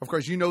 Right. Of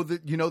course, you know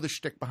the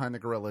shtick behind the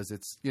Gorillaz.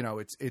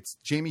 It's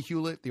Jamie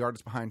Hewlett, the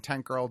artist behind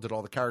Tank Girl, did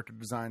all the character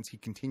designs. He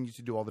continues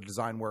to do all the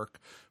design work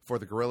for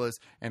the Gorillaz,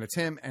 and it's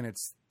him and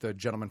it's the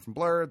gentleman from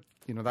Blur.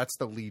 That's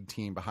the lead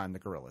team behind the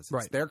Gorillaz. It's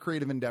Right. their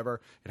creative endeavor.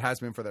 It has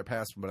been for their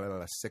past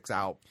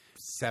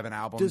 7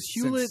 albums. Does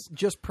Hewlett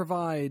just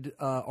provide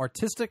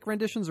artistic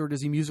renditions, or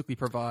does he musically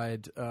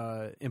provide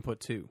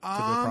input to the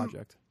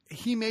project?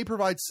 He may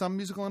provide some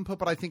musical input,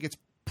 but I think it's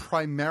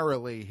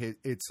primarily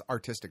its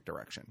artistic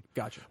direction.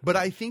 Gotcha. But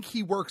I think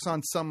he works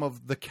on some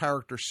of the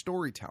character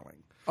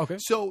storytelling. Okay.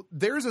 So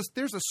there's a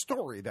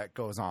story that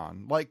goes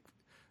on. Like,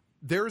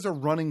 there's a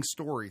running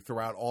story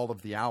throughout all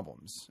of the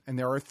albums, and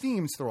there are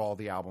themes through all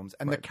the albums,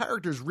 and the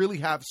characters really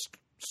have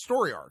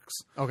story arcs.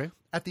 Okay.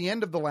 At the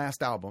end of the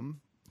last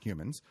album,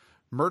 Humans,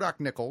 Murdoch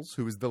Nichols,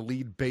 who is the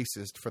lead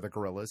bassist for the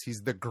Gorillaz,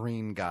 he's the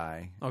green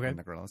guy in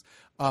the Gorillaz,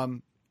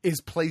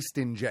 is placed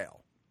in jail.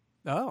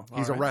 Oh,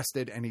 he's all right.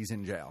 arrested and he's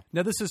in jail.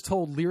 Now, this is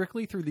told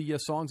lyrically through the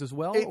songs as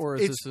well, or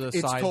is this a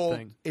side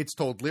thing? It's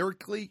told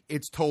lyrically.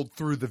 It's told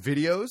through the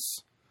videos.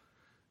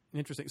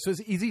 Interesting. So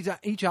is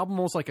each album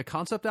almost like a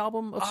concept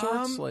album of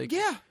sorts?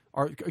 Yeah.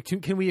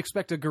 Can we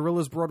expect a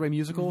Gorillaz Broadway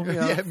musical?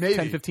 Yeah, maybe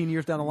 10, 15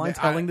 years down the line,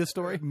 telling this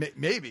story.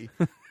 Maybe.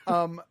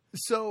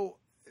 So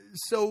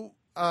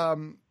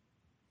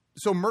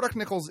Murdoch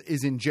Nichols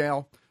is in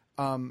jail.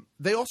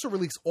 They also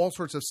release all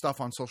sorts of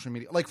stuff on social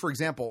media. Like, for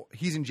example,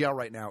 he's in jail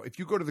right now. If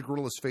you go to the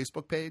Gorillaz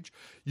Facebook page,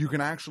 you can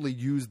actually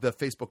use the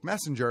Facebook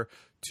Messenger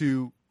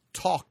to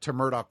talk to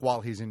Murdoch while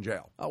he's in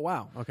jail. Oh,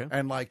 wow. Okay.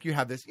 And, you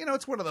have this,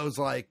 it's one of those,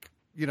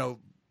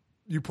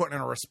 you put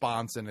in a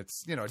response and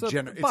it's,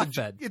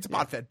 it's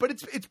bot fed, but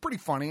it's pretty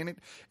funny and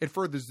it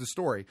furthers the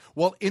story.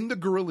 Well, in the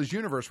Gorillaz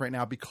universe right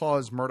now,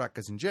 because Murdoch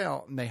is in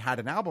jail and they had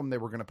an album they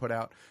were going to put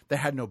out, they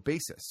had no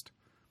bassist.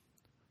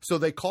 So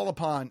they call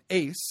upon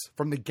Ace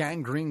from the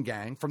Gangrene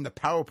Gang, from the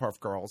Powerpuff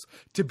Girls,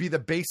 to be the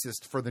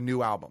bassist for the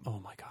new album. Oh,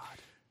 my God.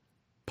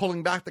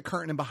 pulling back the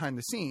curtain and behind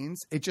the scenes,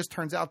 it just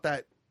turns out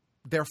that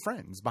they're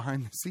friends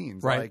behind the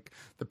scenes. Right. Like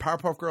the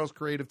Powerpuff Girls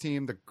creative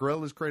team, the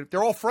Gorillas creative,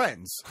 they're all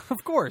friends.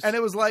 Of course. And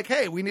it was like,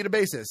 hey, we need a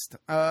bassist.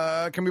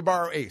 Can we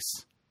borrow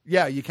Ace?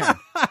 Yeah, you can.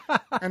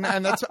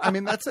 and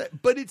that's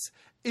it. But it's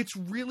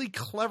really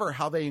clever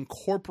how they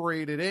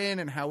incorporate it in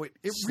and how it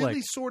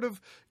really sort of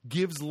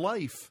gives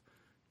life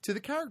to the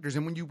characters.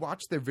 And when you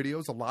watch their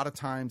videos, a lot of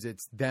times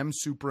it's them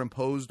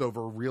superimposed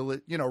over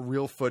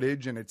real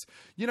footage, and it's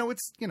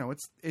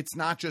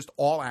not just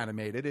all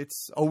animated.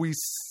 It's always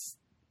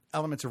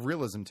elements of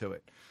realism to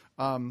it.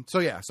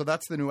 So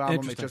that's the new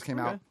album that just came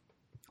out.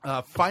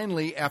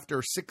 Finally,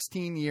 after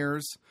 16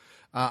 years,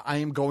 I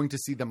am going to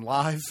see them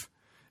live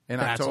in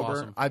October.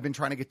 Awesome. I've been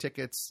trying to get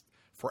tickets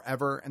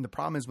forever, and the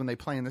problem is when they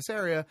play in this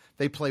area,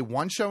 they play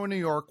one show in New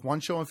York, one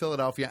show in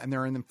Philadelphia, and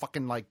they're in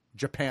fucking like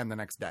Japan the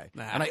next day.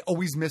 And I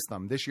always miss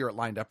them. This year it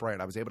lined up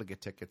right. I was able to get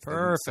tickets. They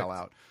didn't sell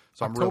out.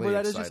 So October, I'm really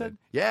that is, excited. you said?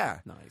 Yeah.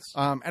 Nice.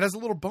 And as a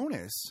little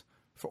bonus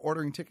for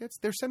ordering tickets,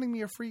 they're sending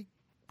me a free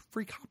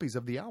copies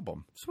of the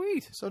album.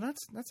 Sweet. So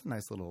that's a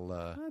nice little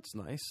that's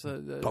nice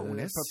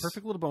bonus. A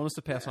perfect little bonus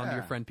to pass on to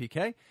your friend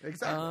PK.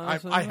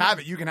 Exactly. I have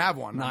it. You can have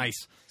one.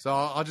 Nice. So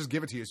I'll just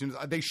give it to you as soon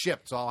as they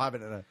ship. So I'll have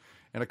it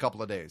in a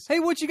couple of days. Hey,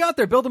 what you got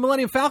there? Build a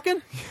Millennium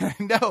Falcon?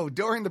 No.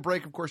 During the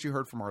break, of course, you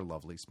heard from our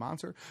lovely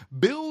sponsor,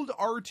 Build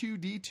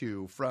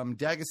R2D2 from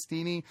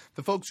D'Agostini,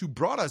 the folks who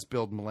brought us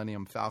Build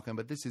Millennium Falcon.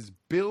 But this is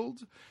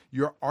Build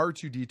Your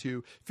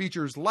R2D2.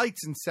 Features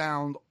lights and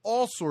sound,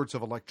 all sorts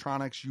of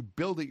electronics. You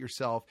build it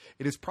yourself.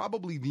 It is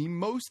probably the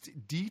most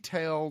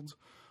detailed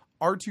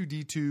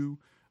R2D2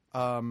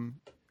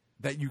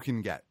 that you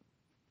can get.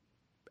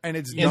 And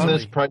it's in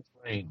this price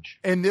range.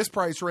 In this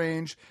price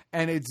range,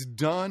 and it's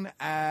done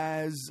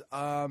as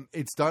an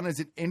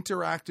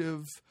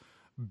interactive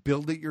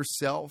build it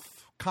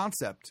yourself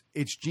concept.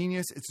 It's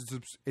genius. It's a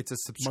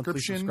subscription,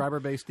 monthly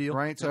subscriber-based deal,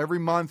 right? So every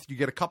month you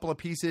get a couple of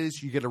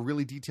pieces. You get a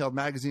really detailed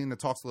magazine that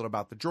talks a little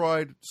about the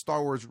droid,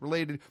 Star Wars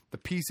related, the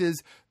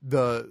pieces,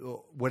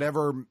 the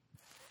whatever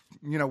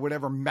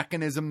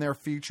mechanism they're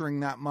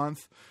featuring that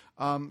month.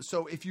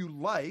 So if you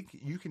like,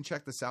 you can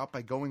check this out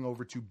by going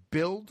over to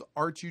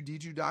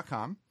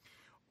buildr2d2.com,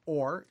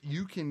 or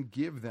you can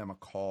give them a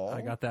call.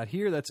 I got that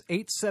here. That's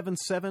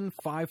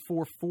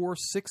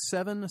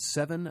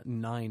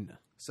 877-544-6779.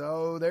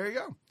 So there you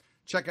go.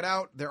 Check it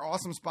out. They're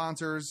awesome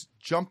sponsors.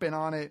 Jump in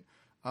on it.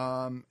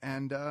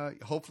 And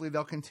hopefully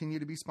they'll continue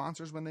to be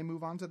sponsors when they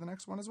move on to the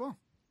next one as well.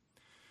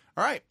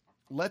 All right.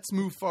 Let's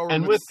move forward.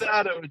 And with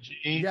that,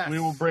 OG, we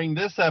will bring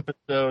this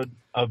episode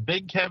of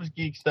Big Kev's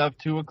Geek Stuff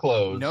to a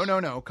close. No.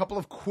 A couple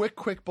of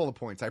quick bullet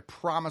points. I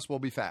promise we'll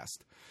be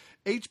fast.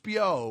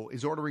 HBO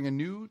is ordering a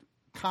new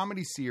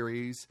comedy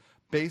series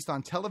based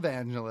on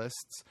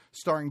televangelists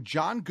starring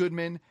John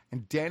Goodman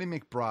and Danny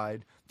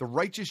McBride. The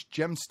Righteous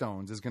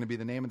Gemstones is going to be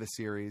the name of the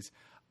series.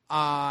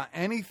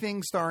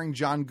 Anything starring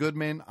John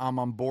Goodman, I'm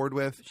on board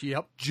with.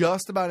 Yep.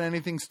 Just about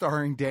anything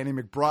starring Danny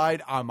McBride,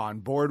 I'm on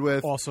board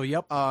with. Also,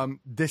 yep.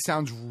 This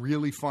sounds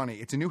really funny.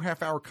 It's a new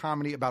half-hour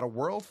comedy about a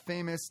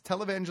world-famous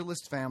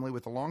televangelist family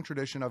with a long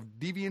tradition of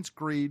deviance,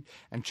 greed,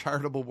 and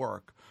charitable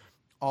work,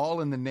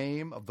 all in the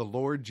name of the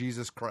Lord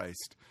Jesus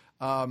Christ.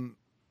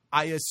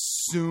 I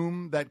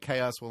assume that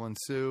chaos will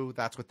ensue.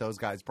 That's what those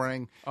guys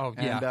bring. Oh,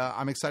 yeah. And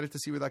I'm excited to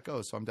see where that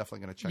goes, so I'm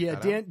definitely going to check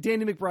that out.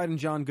 Danny McBride and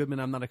John Goodman,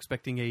 I'm not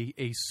expecting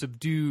a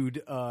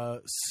subdued,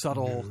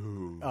 subtle,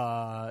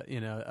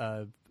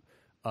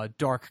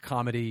 dark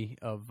comedy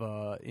of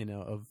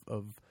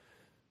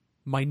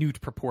minute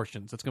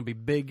proportions. It's going to be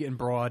big and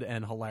broad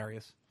and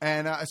hilarious.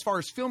 And as far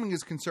as filming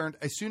is concerned,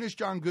 as soon as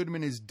John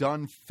Goodman is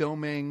done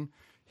filming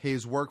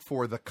his work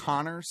for The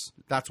Connors,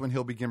 that's when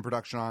he'll begin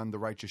production on The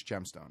Righteous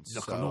Gemstones.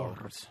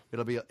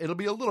 It'll be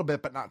a little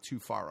bit, but not too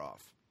far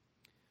off.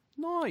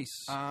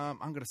 Nice. I'm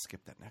going to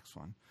skip that next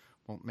one.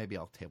 Well, maybe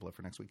I'll table it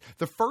for next week.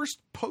 The first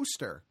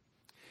poster,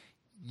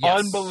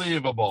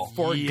 unbelievable,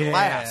 for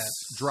Glass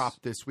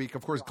dropped this week.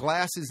 Of course,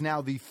 Glass is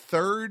now the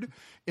third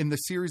in the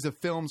series of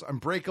films: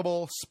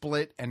 Unbreakable,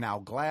 Split, and now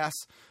Glass.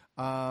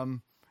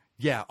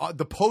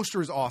 The poster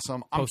is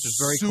awesome. Poster's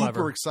very super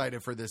clever.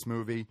 Excited for this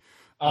movie.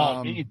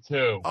 Me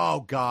too. Oh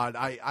God,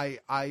 I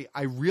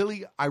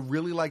really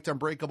liked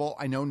Unbreakable.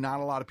 I know not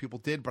a lot of people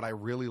did, but I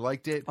really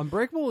liked it.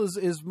 Unbreakable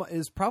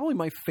is probably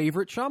my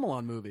favorite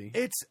Shyamalan movie.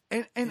 It's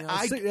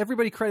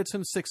everybody credits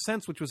him Sixth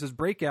Sense, which was his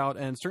breakout,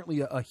 and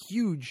certainly a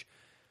huge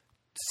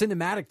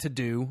cinematic to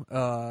do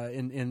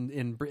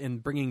in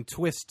bringing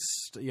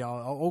twists.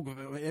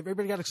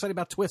 Everybody got excited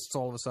about twists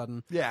all of a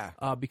sudden. Yeah,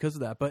 because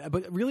of that.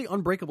 But really,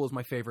 Unbreakable is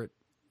my favorite.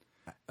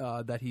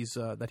 That he's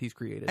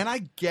created. And I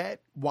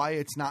get why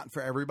it's not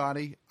for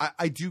everybody.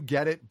 I do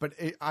get it, but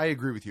I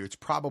agree with you. It's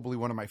probably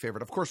one of my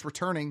favorite. Of course,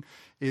 returning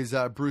is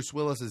Bruce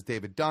Willis as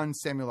David Dunn,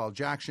 Samuel L.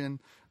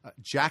 Jackson as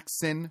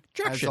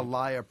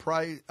Elijah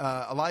Price,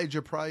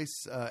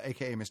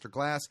 a.k.a. Mr.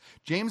 Glass,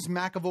 James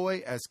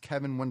McAvoy as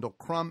Kevin Wendell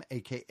Crumb,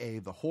 a.k.a.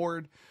 The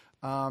Horde.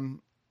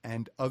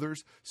 and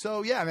others.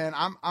 So yeah, man,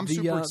 I'm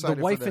super excited.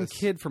 The wife for this. and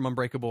kid from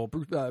Unbreakable,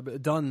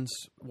 Dunn's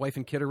wife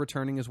and kid are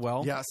returning as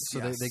well. Yes, so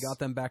yes. They got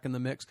them back in the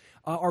mix.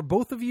 Are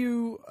both of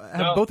you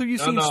both of you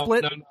seen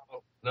Split?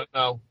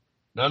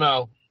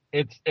 No.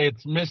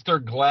 It's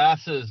Mr.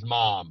 Glass's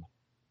mom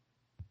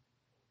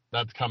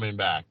that's coming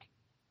back.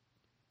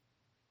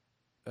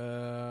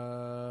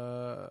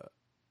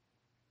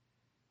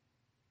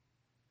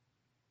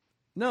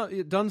 No,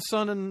 Dunn's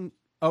son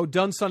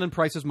and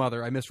Price's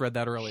mother. I misread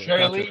that earlier.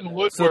 Shailene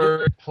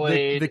Woodward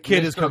played the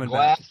kid Mr. is coming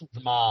Glass's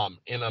back. mom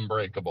in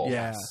Unbreakable.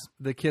 Yeah,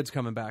 the kid's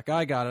coming back.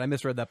 I got it. I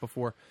misread that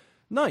before.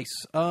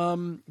 Nice.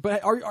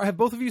 But have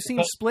both of you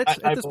seen Split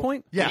at this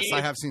point? Yes,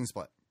 I have seen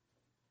Split.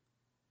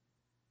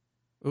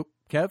 Oop,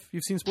 Kev,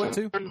 you've seen Split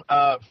too?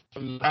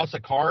 From House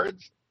of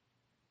Cards.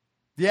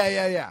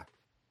 Yeah.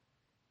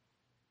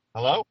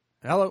 Hello?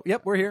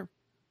 Yep, we're here.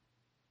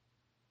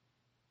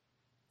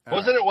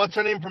 Wasn't it what's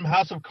her name from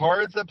House of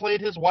Cards that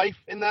played his wife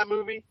in that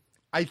movie?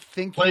 I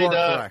think you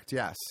are correct.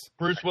 Yes,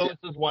 Bruce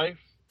Willis's wife.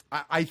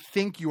 I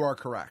think you are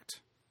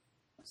correct.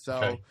 So,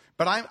 Okay.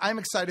 But I'm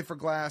excited for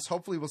Glass.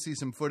 Hopefully, we'll see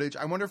some footage.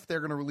 I wonder if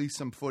they're going to release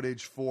some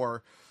footage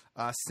for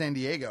San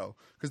Diego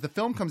because the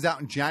film comes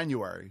out in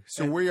January.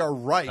 So we are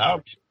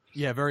right.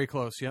 Yeah, very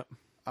close. Yep.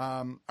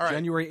 All right.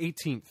 January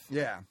 18th.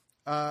 Yeah.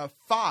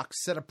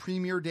 Fox set a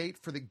premiere date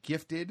for The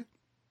Gifted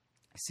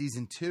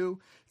Season 2.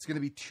 It's going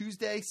to be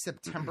Tuesday,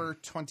 September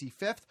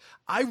 25th.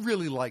 I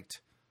really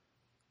liked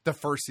the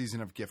first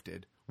season of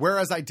Gifted.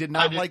 Whereas I did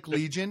not like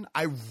Legion,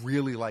 I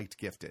really liked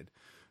Gifted.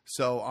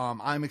 So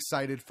I'm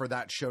excited for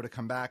that show to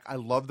come back. I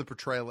love the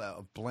portrayal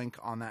of Blink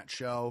on that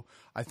show.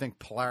 I think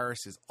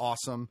Polaris is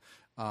awesome.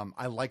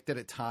 I like that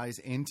it ties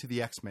into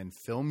the X-Men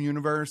film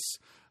universe.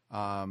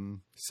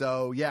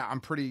 So, yeah,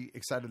 I'm pretty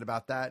excited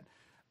about that.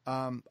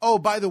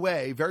 By the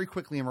way, very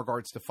quickly in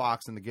regards to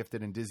Fox and The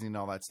Gifted and Disney and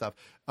all that stuff,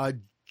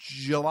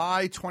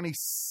 July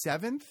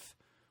 27th,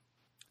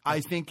 I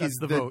think is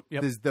the vote.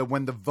 Yep. Is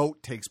when the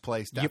vote takes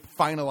place to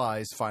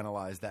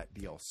finalize that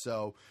deal.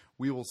 So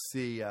we will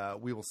see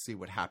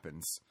what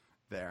happens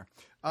there.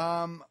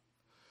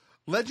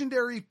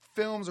 Legendary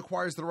Films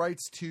acquires the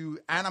rights to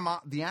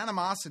the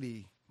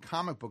Animosity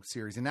comic book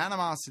series. In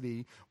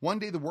Animosity, one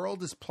day the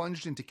world is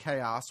plunged into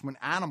chaos when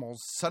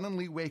animals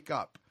suddenly wake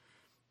up.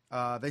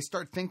 They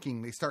start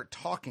thinking, they start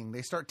talking,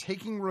 they start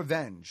taking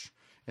revenge.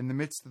 In the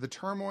midst of the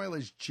turmoil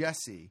is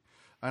Jessie,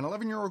 an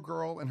 11-year-old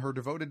girl, and her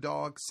devoted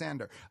dog,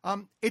 Sander.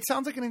 It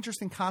sounds like an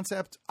interesting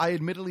concept. I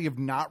admittedly have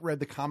not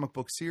read the comic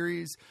book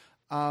series.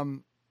 I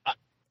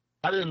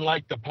didn't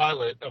like the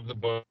pilot of the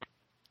book.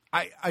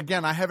 I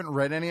haven't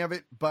read any of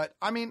it, but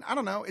I mean, I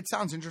don't know. It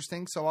sounds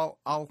interesting, so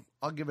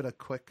I'll give it a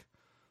quick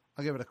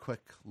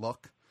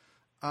look.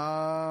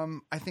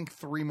 I think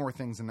 3 more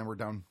things, and then we're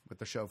done with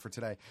the show for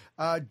today.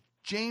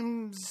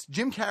 Jim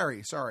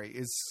Carrey,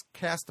 is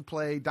cast to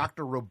play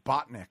Dr.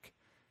 Robotnik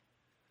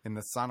in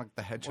the Sonic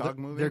the Hedgehog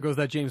movie. There goes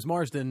that James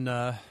Marsden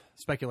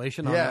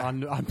speculation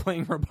on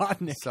playing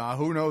Robotnik. So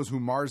who knows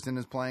who Marsden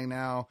is playing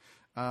now?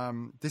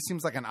 This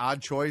seems like an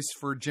odd choice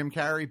for Jim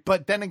Carrey,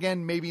 but then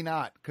again, maybe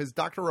not, because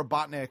Dr.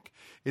 Robotnik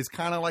is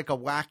kind of like a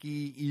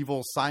wacky,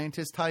 evil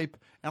scientist type,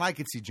 and I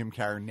could see Jim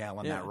Carrey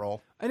nailing that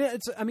role. And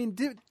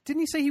didn't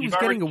he say he was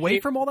getting away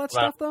from all that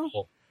stuff, though?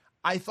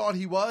 I thought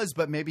he was,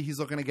 but maybe he's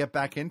looking to get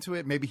back into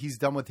it. Maybe he's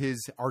done with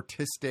his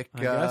artistic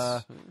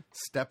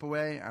step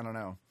away. I don't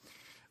know.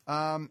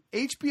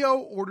 HBO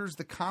orders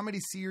the comedy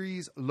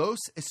series Los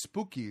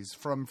Espookies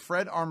from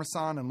Fred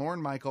Armisen and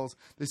Lorne Michaels.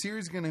 The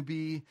series is going to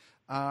be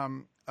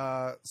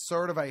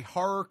sort of a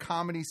horror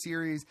comedy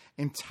series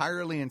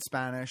entirely in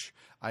Spanish.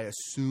 I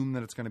assume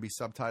that it's going to be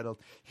subtitled.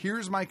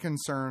 Here's my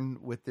concern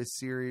with this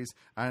series,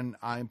 and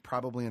I'm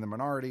probably in the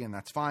minority, and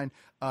that's fine.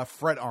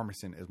 Fred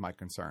Armisen is my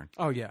concern.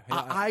 Oh, yeah.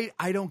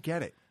 I don't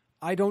get it.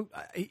 I don't.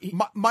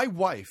 My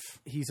wife.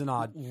 He's an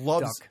odd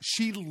duck.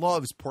 She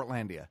loves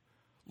Portlandia.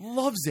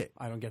 Loves it.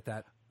 I don't get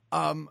that.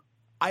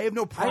 I have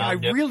no problem. I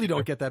really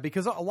don't get that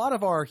because a lot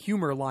of our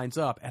humor lines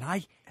up, and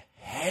I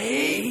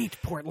hate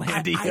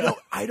Portlandia.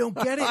 I don't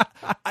get it.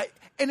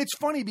 And it's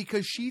funny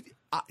because she,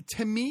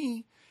 to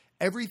me,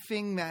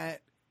 everything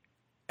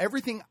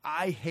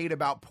I hate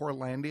about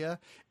Portlandia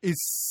is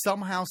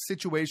somehow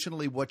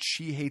situationally what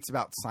she hates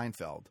about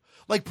Seinfeld.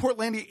 Like,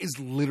 Portlandia is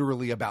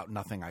literally about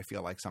nothing, I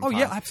feel like, sometimes. Oh,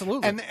 yeah,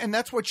 absolutely. And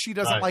that's what she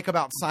doesn't like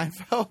about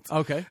Seinfeld.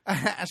 Okay.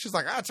 And she's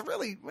like, it's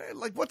really,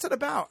 like, what's it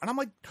about? And I'm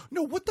like,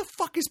 no, what the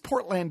fuck is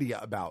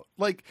Portlandia about?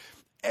 Like,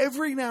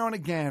 every now and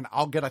again,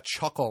 I'll get a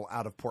chuckle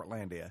out of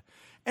Portlandia.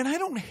 And I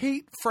don't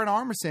hate Fred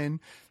Armisen.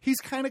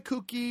 He's kind of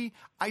kooky.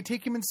 I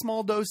take him in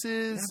small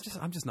doses.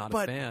 I'm just not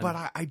a fan. But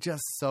I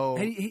just so...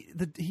 And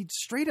he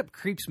straight up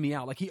creeps me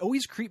out. Like, he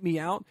always creeped me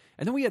out.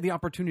 And then we had the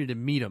opportunity to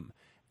meet him.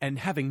 And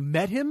having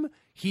met him,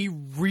 he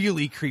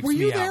really creeps me out.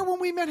 Were you there when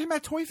we met him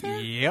at Toy Fair?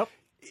 Yep.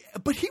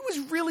 But he was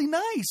really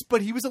nice.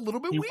 But he was a little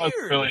bit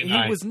weird. He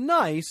was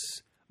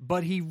nice,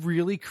 but he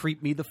really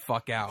creeped me the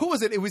fuck out. Who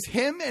was it? It was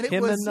him, and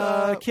him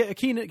and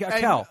Keenan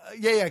Kel.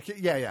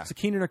 Yeah. So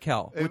Keenan or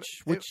Kel?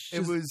 Which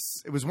it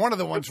was one of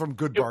the ones from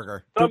Good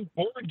Burger. Some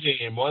board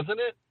game,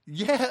 wasn't it?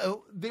 Yeah,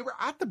 they were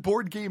at the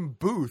board game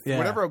booth, Yeah.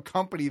 whatever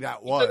company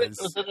that was.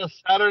 Was it a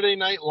Saturday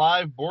Night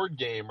Live board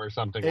game or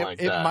something like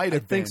that? It might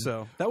have I think been.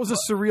 so. That was a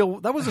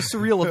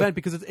surreal event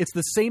because it's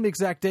the same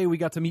exact day we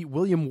got to meet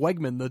William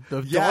Wegman,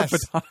 the Yes. dog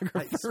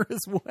photographer as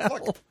well.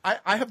 Look,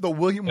 I have the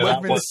William Yeah,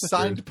 that Wegman was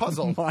signed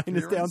puzzle. Mine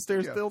is here in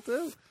downstairs studio. still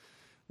too.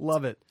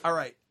 Love it. All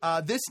right.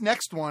 This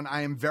next one,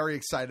 I am very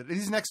excited.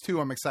 These next two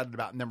I'm excited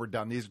about, and then we're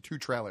done. These are two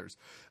trailers.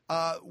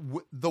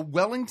 The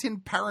Wellington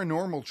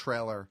Paranormal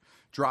trailer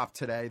dropped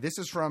today. This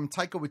is from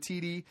Taika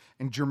Waititi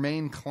and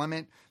Jermaine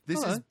Clement.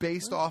 This is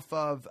based off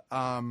of...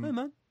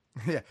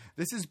 yeah,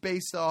 this is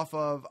based off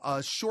of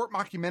a short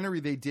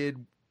mockumentary they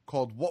did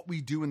called What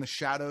We Do in the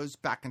Shadows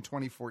back in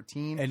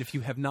 2014. And if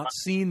you have not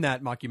seen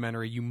that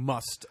mockumentary, you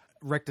must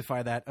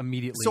rectify that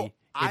immediately. So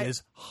it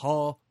is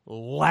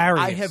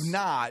hilarious. I have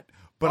not,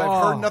 but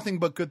I've heard nothing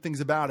but good things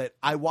about it.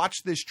 I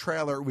watched this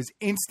trailer, was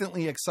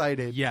instantly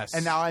excited. Yes.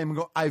 And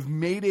now I've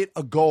made it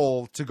a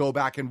goal to go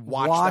back and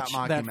watch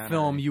that mockumentary.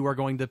 film. You are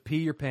going to pee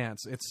your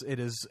pants. It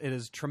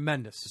is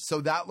tremendous.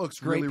 So that looks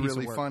Great really, piece of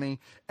really work. funny.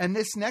 And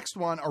this next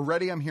one,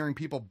 already I'm hearing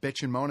people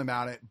bitch and moan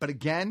about it. But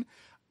again,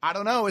 I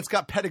don't know. It's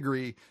got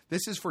pedigree.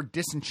 This is for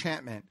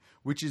Disenchantment,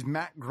 which is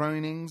Matt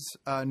Groening's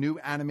new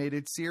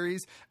animated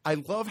series. I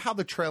love how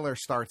the trailer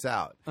starts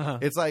out.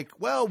 It's like,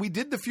 well, we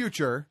did the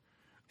future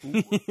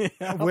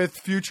with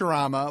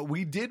Futurama.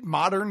 We did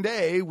modern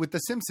day with The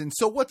Simpsons.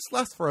 So what's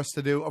left for us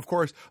to do, of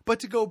course, but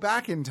to go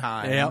back in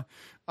time. Yep.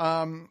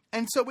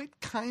 And so it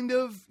kind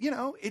of,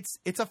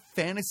 it's a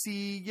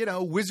fantasy,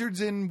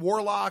 wizards and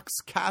warlocks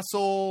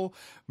castle,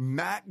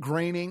 Matt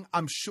Groening.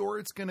 I'm sure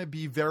it's going to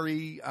be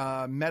very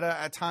meta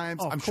at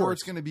times. I'm sure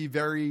it's going to be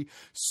very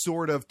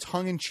sort of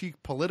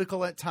tongue-in-cheek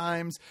political at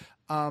times.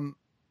 While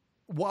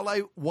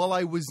I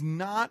was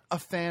not a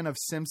fan of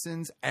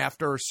Simpsons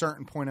after a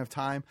certain point of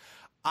time,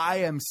 I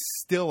am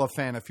still a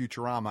fan of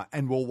Futurama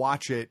and will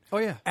watch it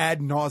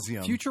ad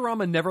nauseum.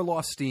 Futurama never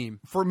lost steam.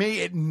 For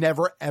me, it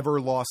never, ever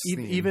lost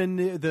steam. Even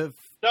the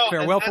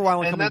farewell for a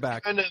while and coming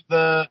back. Kind of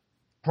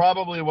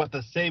probably what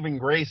the saving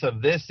grace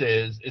of this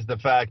is the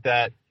fact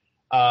that,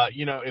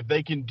 if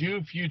they can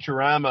do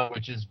Futurama,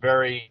 which is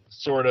very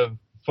sort of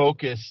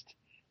focused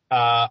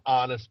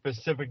on a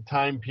specific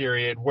time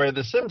period, where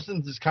The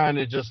Simpsons is kind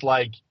of just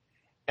like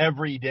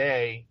every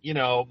day,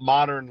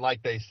 modern,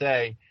 like they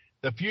say.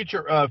 The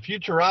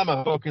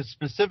Futurama focused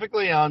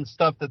specifically on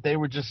stuff that they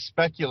were just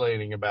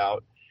speculating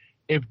about.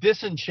 If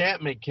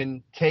Disenchantment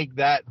can take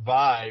that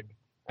vibe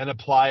and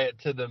apply it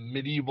to the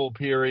medieval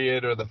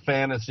period or the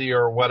fantasy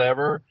or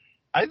whatever,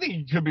 I think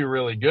it could be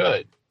really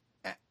good.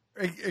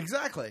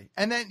 Exactly.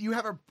 And then you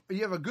have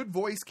a good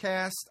voice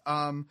cast.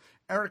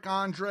 Eric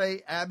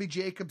Andre, Abby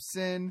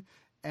Jacobson,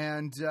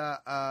 and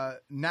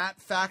Nat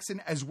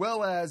Faxon, as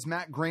well as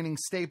Matt Groening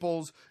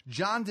staples,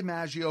 John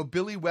DiMaggio,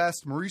 Billy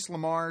West, Maurice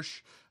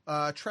LaMarche,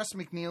 Tress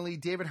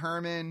McNeely, David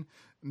Herman,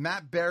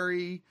 Matt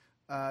Berry,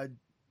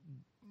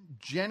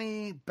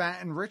 Jenny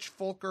Batten, Rich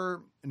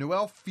Folker,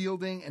 Noelle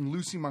Fielding, and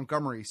Lucy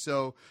Montgomery.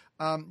 So,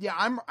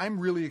 I'm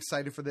really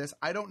excited for this.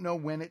 I don't know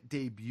when it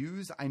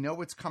debuts. I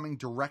know it's coming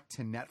direct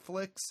to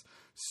Netflix.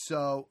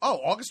 So,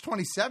 August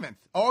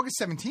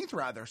 17th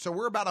rather. So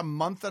we're about a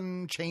month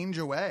and change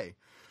away.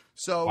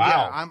 So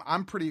wow.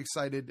 I'm pretty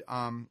excited.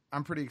 I'm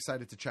pretty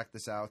excited to check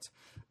this out.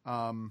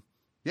 I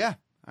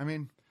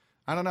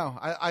don't know.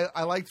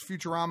 I liked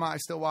Futurama. I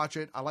still watch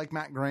it. I like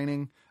Matt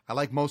Groening. I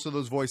like most of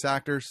those voice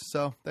actors.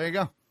 So there you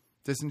go.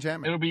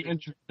 Disenchantment. It'll be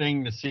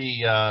interesting to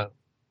see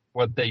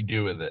what they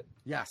do with it.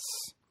 Yes.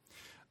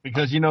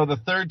 Because,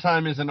 the third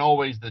time isn't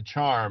always the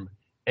charm,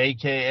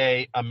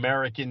 a.k.a.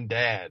 American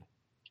Dad.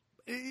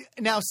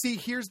 Now, see,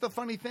 here's the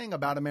funny thing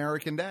about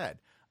American Dad.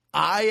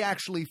 I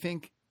actually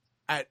think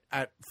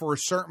for a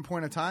certain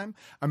point of time,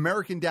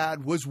 American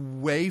Dad was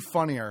way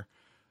funnier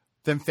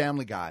than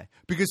Family Guy,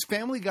 because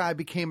Family Guy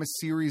became a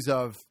series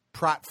of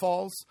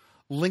pratfalls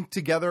linked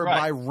together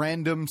by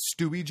random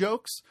Stewie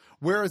jokes,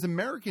 whereas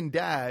American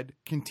Dad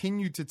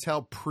continued to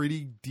tell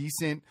pretty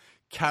decent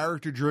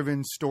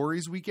character-driven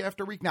stories week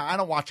after week. Now, I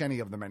don't watch any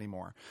of them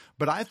anymore,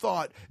 but I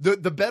thought the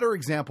better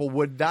example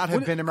would not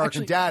have been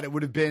American Dad. It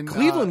would have been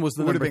Cleveland was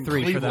the number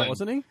 3 for that,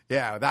 wasn't he?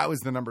 Yeah, that was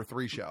the number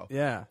 3 show.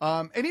 Yeah.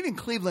 And even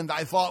Cleveland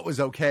I thought was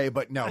okay,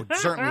 but no,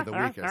 certainly the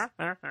weakest.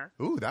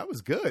 Ooh, that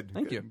was good.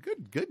 Thank you.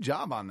 Good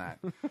job on that.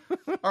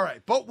 All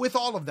right, but with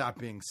all of that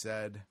being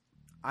said,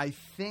 I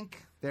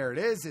think there it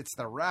is. It's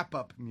the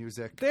wrap-up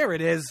music. There it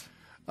is.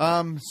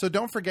 So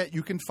don't forget,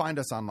 you can find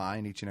us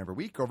online each and every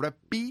week over at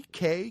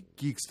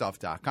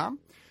bkgeekstuff.com.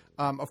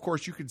 Of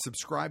course, you can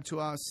subscribe to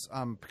us,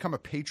 become a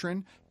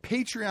patron,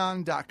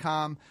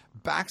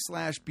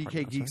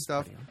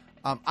 patreon.com/bkgeekstuff.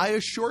 I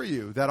assure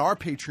you that our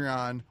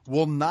Patreon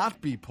will not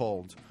be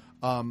pulled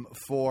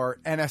for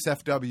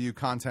NSFW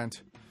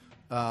content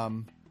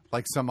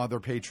like some other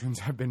patrons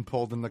have been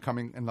pulled in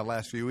the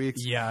last few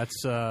weeks. Yeah,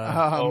 it's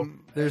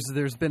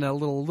there's been a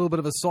little bit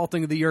of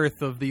assaulting of the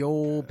earth of the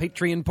old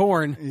Patreon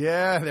porn.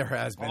 Yeah, there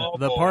has been.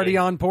 Party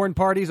on porn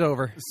party's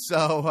over.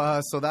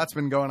 So that's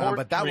been going on,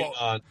 but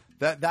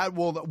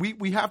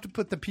we have to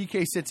put the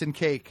PK Sits and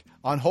Cake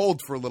on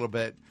hold for a little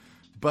bit,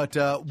 but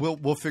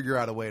we'll figure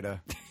out a way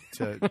to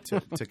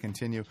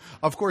continue.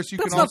 Of course, you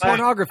That's can not also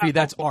pornography.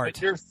 That's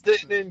art. You're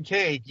sitting in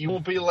cake. You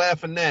won't be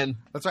laughing then.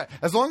 That's right.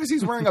 As long as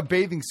he's wearing a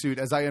bathing suit,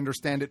 as I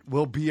understand it,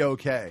 we'll be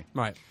okay.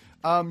 Right.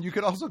 You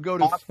could also go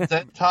to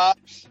offset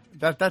tops.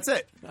 That's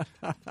it.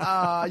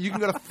 You can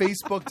go to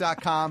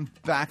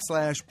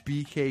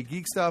facebook.com/BK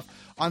Geek Stuff.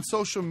 On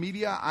social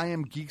media, I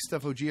am Geek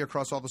Stuff OG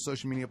across all the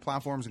social media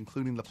platforms,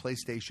 including the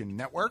PlayStation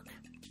Network.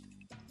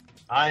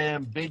 I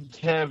am Big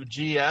Kev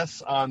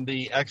GS on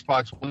the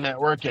Xbox One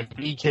Network and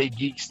BK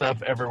Geek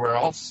Stuff everywhere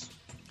else.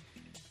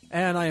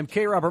 And I am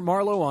K. Robert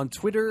Marlowe on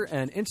Twitter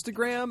and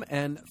Instagram,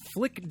 and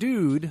Flick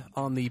Dude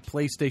on the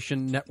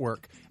PlayStation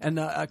Network. And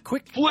a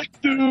quick Flick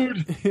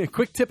Dude,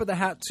 quick tip of the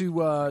hat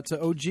to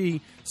OG.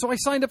 So I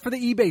signed up for the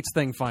Ebates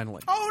thing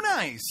finally. Oh,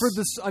 nice! For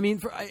this, I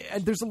mean,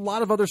 there's a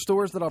lot of other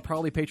stores that I'll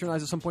probably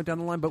patronize at some point down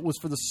the line, but was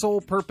for the sole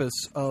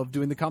purpose of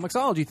doing the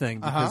Comixology thing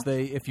because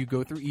if you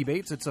go through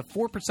Ebates, it's a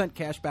 4%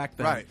 cash back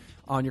thing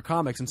on your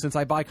comics. And since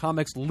I buy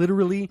comics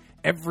literally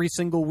every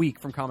single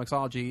week from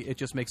Comixology, it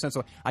just makes sense.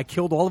 So I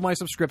killed all of my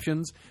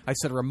subscriptions. I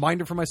set a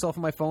reminder for myself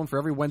on my phone for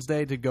every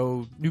Wednesday to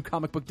go New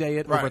Comic Book Day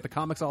over at the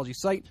Comixology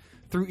site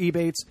through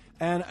Ebates,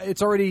 and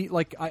it's already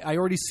like I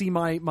already see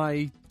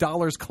my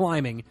dollars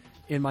climbing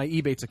in my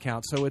Ebates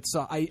account. So it's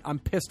I'm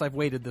pissed I've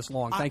waited this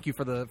long. Thank you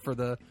for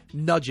the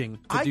nudging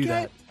to do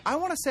that. I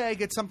want to say I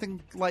get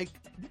something like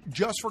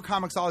just for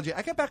Comixology.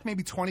 I get back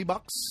maybe $20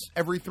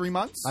 every 3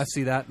 months. I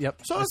see that.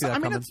 Yep. So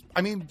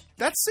I mean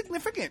that's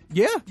significant.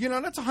 Yeah. You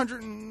know, that's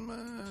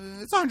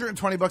it's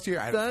 $120 a year.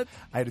 I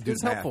had to do the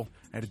math. Helpful.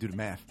 I had to do the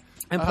math.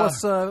 And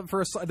plus,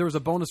 there was a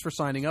bonus for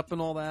signing up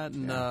and all that,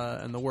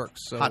 and the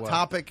works. So, Hot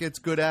Topic, it's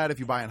good at. If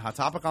you buy in Hot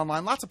Topic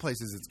online, lots of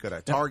places it's good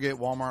at. Target,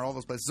 Walmart, all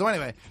those places. So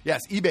anyway,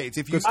 yes, Ebates.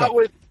 If you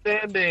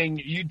notwithstanding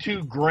you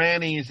two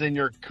grannies and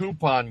your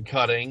coupon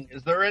cutting,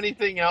 is there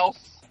anything else?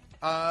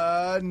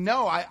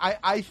 No.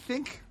 I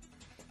think,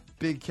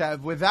 Big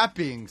Kev. With that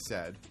being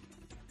said,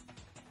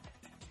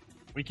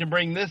 we can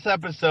bring this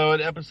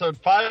episode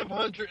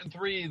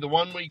 503, the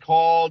one we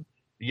called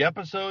the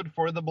episode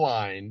for the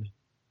blind,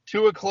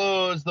 to a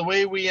close the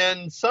way we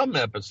end some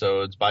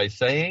episodes by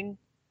saying,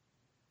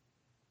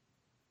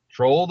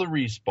 troll the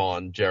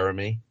respawn,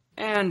 Jeremy.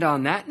 And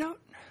on that note,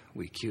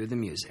 we cue the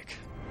music.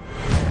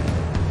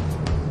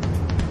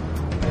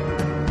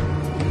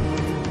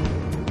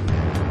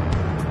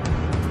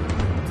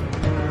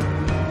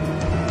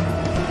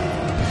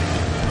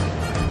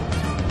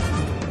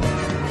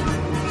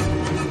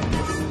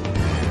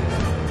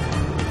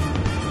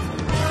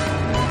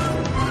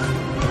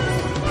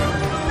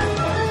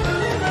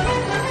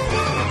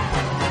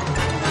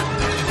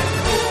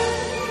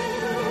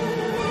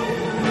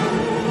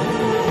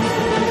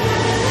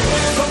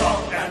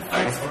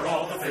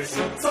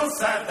 So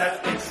sad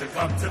that it should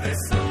come to this.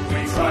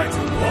 We try to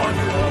warn you.